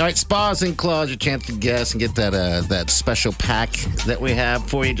 good. All right, Spas and Claws, your chance to guess and get that special pack that we have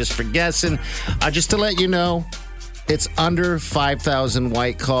for you just for guessing. Just to let you know, it's under 5,000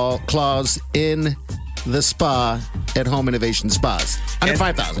 White Claws in the spa at Home Innovation Spas. Under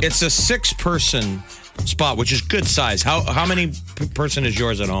 5,000. It's a 6-person spot, which is good size. How many person is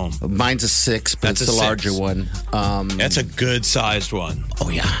yours at home? Mine's a 6, but That's it's a a larger 6. one. That's a good sized one. Oh,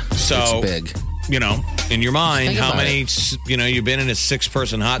 yeah. So it's big. You know, in your mind, Think how about many, you've been in a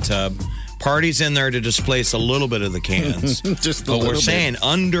 6-person hot tub. Party's in there to displace a little bit of the cans. Just a but little we're bit. saying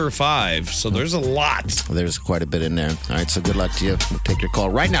under 5, so there's a lot. There's quite a bit in there. All right, so good luck to you. We'll take your call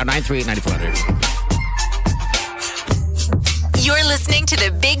right now, 938-9400. You're listening to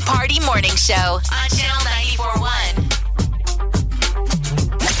the Big Party Morning Show on Channel 94.1.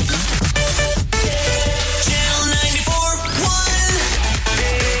 Channel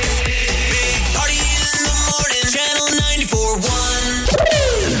 94.1. Big Party in the morning. Channel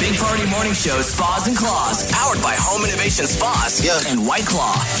 94.1. The Big Party Morning Show, Spas and Claws, powered by Home Innovation Spas and White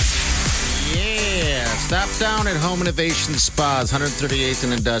Claw. Yeah, stop down at Home Innovation Spas, 138th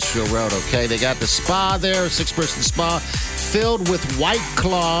and Industrial Road, okay? They got the spa there, a 6-person spa filled with White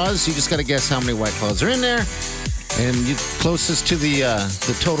Claws. You just got to guess how many White Claws are in there. And you closest to the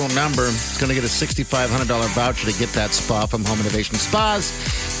total number is going to get a $6,500 voucher to get that spa from Home Innovation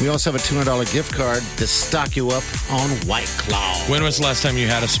Spas. We also have a $200 gift card to stock you up on White Claw. When was the last time you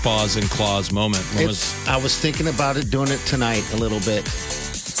had a Spas and Claws moment? I was thinking about it, doing it tonight a little bit.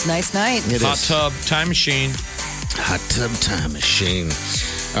 It's a nice night. Hot tub time machine. Hot tub time machine.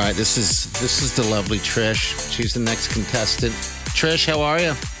 All right, this is the lovely Trish. She's the next contestant. Trish, how are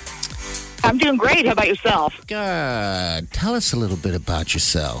you? I'm doing great. How about yourself? Good. Tell us a little bit about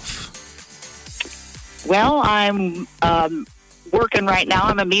yourself. Well, I'm working right now.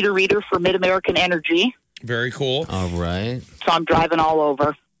 I'm a meter reader for Mid-American Energy, Very cool. All right. so I'm driving all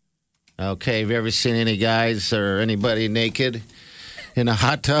over. Okay, have you ever seen any guys or anybody naked in a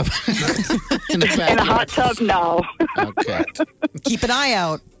hot tub? in In a hot tub, no. Okay. Keep an eye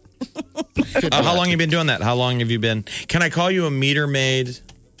out. How long have you been doing that? How long have you been? Can I call you a meter maid?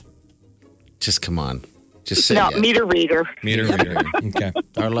 Just come on. Just say No, it. meter reader. Meter reader. Okay.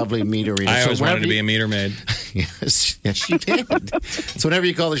 Our lovely meter reader. I always wanted whenever to be a meter maid. Yes, you did. So whenever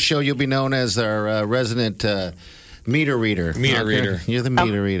you call the show, you'll be known as our resident meter reader. Meter reader. You're the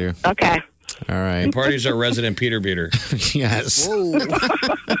meter reader. Okay. All right. Party's our resident Peter beater. Yes.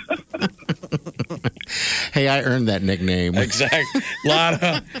 Hey, I earned that nickname. Exactly. A lot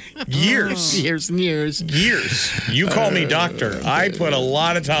of years. Years and years. Years. You call me doctor. I put a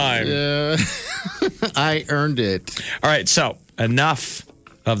lot of time. I earned it. All right, so enough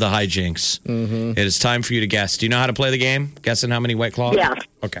of the hijinks. Mm-hmm. It is time for you to guess. Do you know how to play the game? Guessing how many White Claw? Yes.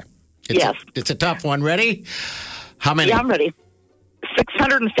 Okay. Yes. It's a tough one. Ready? How many? Yeah, I'm ready.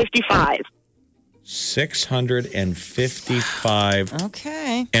 655. 655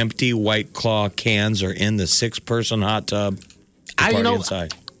 Okay. empty White Claw cans are in the 6-person hot tub. I Party know.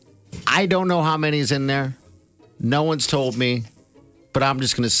 inside. I don't know how many's in there. No one's told me, but I'm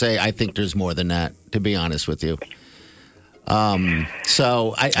just going to say I think there's more than that. To be honest with you.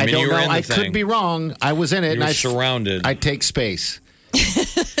 So I mean, don't you were know. in the I thing. could be wrong. I was in it. You were surrounded. I take space.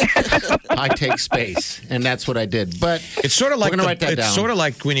 I take space, and that's what I did. But It's sort of like we're gonna write that it's down. sort of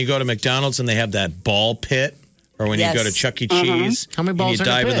like when you go to McDonald's and they have that ball pit, or when Yes. you go to Chuck E. Cheese. How many balls and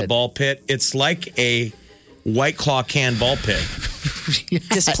you are in a dive in the pit? ball pit? It's like a White Claw can ball pit.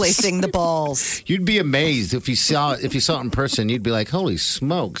 Displacing the balls. You'd be amazed if you saw it in person. You'd be like, "Holy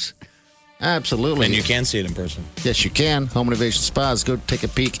smokes!" Absolutely. And you can see it in person. Yes, you can. Home Innovation Spas. Go take a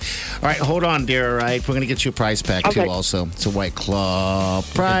peek. All right, hold on, dear. All right, we're going to get you a prize pack, Okay. too, also. It's a White Claw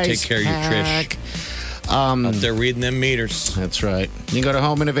prize Take care of you, pack. Trish. Up there reading them meters. That's right. You can go to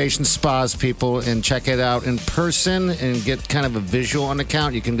Home Innovation Spas, people, and check it out in person and get kind of a visual on the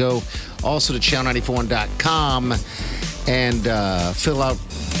account. You can go also to channel94.com and fill out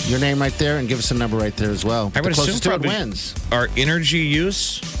your name right there and give us a number right there as well. I would the assume closest to it probably wins. our energy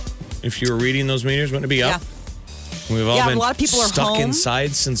use, if you were reading those meters, wouldn't it be up? We've all Yeah, been a lot of people are stuck home.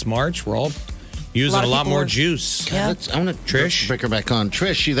 inside since March. We're all using lot a of lot people more are- juice. Yeah. I want to Trish? break her back on.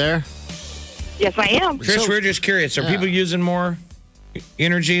 Trish, you there? Yes, I am. Trish, we're just curious. Are people using more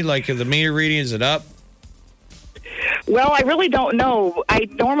energy? Like the meter reading, is it up? Well, I really don't know. I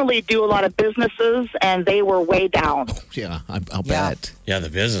normally do a lot of businesses, and they were way down. Yeah, I'll Yeah. bet. Yeah, the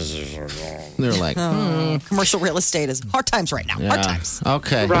businesses are wrong. They're like, Commercial real estate is hard times right now. yeah. Hard times.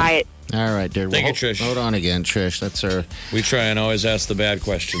 Okay. Right. All right, dear. Thank you, Well, Trish. Hold on again, Trish. That's her. We try and always ask the bad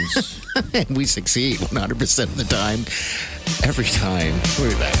questions. We succeed 100% of the time. Every time. We'll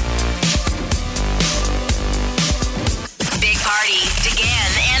be back. Big Party,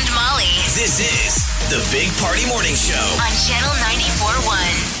 DeGan and Molly This is the Big Party Morning Show. on Channel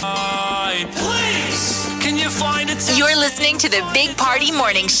 94.1. Please, can you find it. You're listening to the Big Party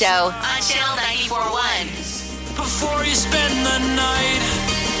Morning Show on Channel 94.1. Before you spend the night.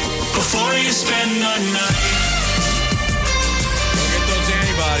 Before you spend the night. Get those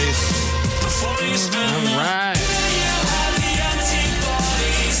antibodies. Before you spend the night. Right.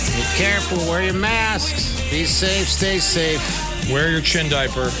 Be careful. Wear your masks. Be safe. Stay safe. Wear your chin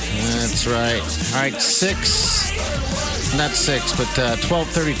diaper. That's right. All right,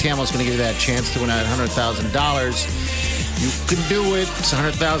 12:30 Tamel's going to give you that chance to win $100,000. You can do it. It's a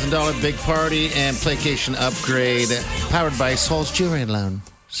 $100,000 big party and placation upgrade powered by Sol's Jewelry and Loan.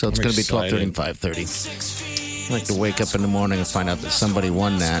 So it's going to be 12:30 and 5:30. I like to wake up in the morning and find out that somebody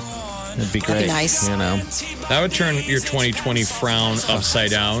won that. That'd be great. That'd be nice. You know, That would turn your 2020 frown upside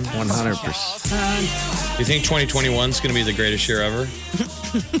down. 100%. You think 2021 is going to be the greatest year ever?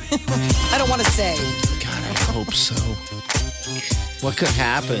 I don't want to say. God, I hope so. What could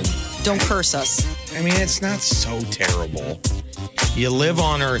happen? Don't curse us. I mean, it's not so terrible. You live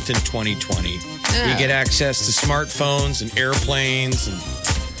on Earth in 2020. Yeah. You get access to smartphones and airplanes and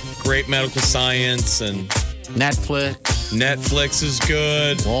great medical science and Netflix is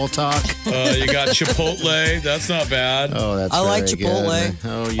good. Wall talk. You got Chipotle. That's not bad. Oh, that's I like very Chipotle. good.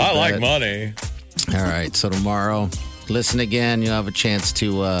 Oh, you I bet. like money. All right, so tomorrow, listen again. You'll have a chance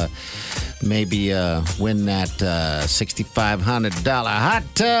to maybe win that $6,500 hot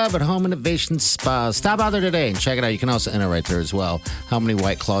tub at Home Innovation Spa. Stop out there today and check it out. You can also enter right there as well. How many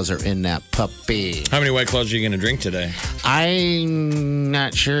White Claws are in that puppy? How many White Claws are you going to drink today? I'm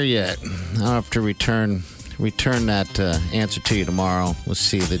not sure yet. I'll have to return that answer to you tomorrow. We'll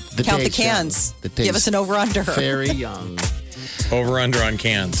see. The Count the day's cans. young. The day's Give us an over-under. Very young. Over-under on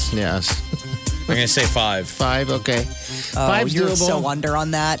cans. Yes. I'm going to say 5. 5, okay. Oh, 5's you're doable. so under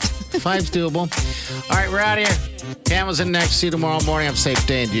on that. 5's doable. All right, we're out of here. Tamel's in next. See you tomorrow morning. Have a safe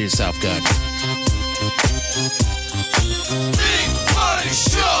day and do yourself good. Big Party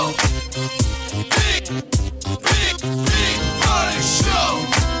Show. Big Party Show.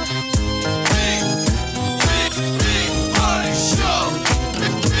 Big Party Show.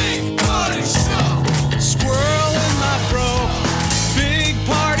 Big Party Show. Squirrel in my fro. Big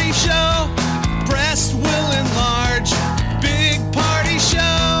Party Show. Breast will enlarge. Big Party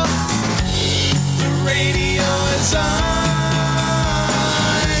Show. The radio is on.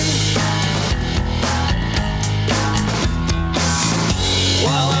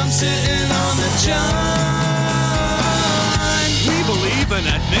 While I'm sitting on the john. We believe in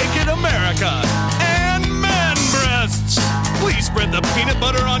a naked America and man breasts. Please spread the peanut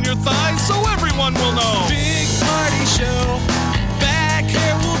butter on your thighs so everyone will know. Big Party Show. Back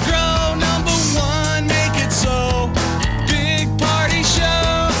hair will grow. Number 1, make it so. Big Party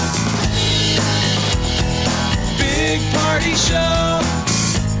Show. Big Party Show.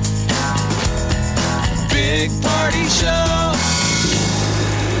 Big Party Show.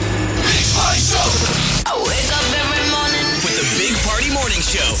 Big Party Show. I wake up every morning With the Big Party Morning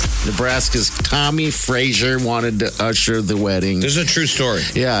Show. Nebraska's Tommy Frazier wanted to usher the wedding. This is a true story.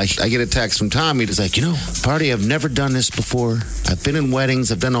 Yeah, I get a text from Tommy. He's like, Party, I've never done this before. I've been in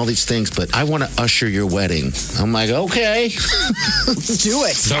weddings. I've done all these things, but I want to usher your wedding. I'm like, okay. Do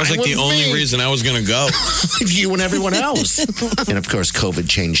it. That was like the only reason I was going to go. You and everyone else. And of course, COVID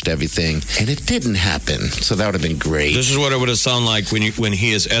changed everything. And it didn't happen. So that would have been great. This is what it would have sounded like when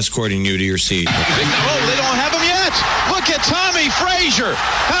he is escorting you to your seat. Oh, they don't have him yet. Look at Tommy Frazier.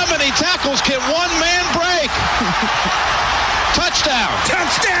 How many tackles can one man break? Touchdown.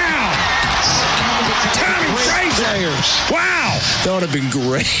 Touchdown. Tommy Frazier. Wow. That would have been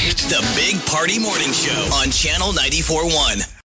great. The Big Party Morning Show on Channel 94.1.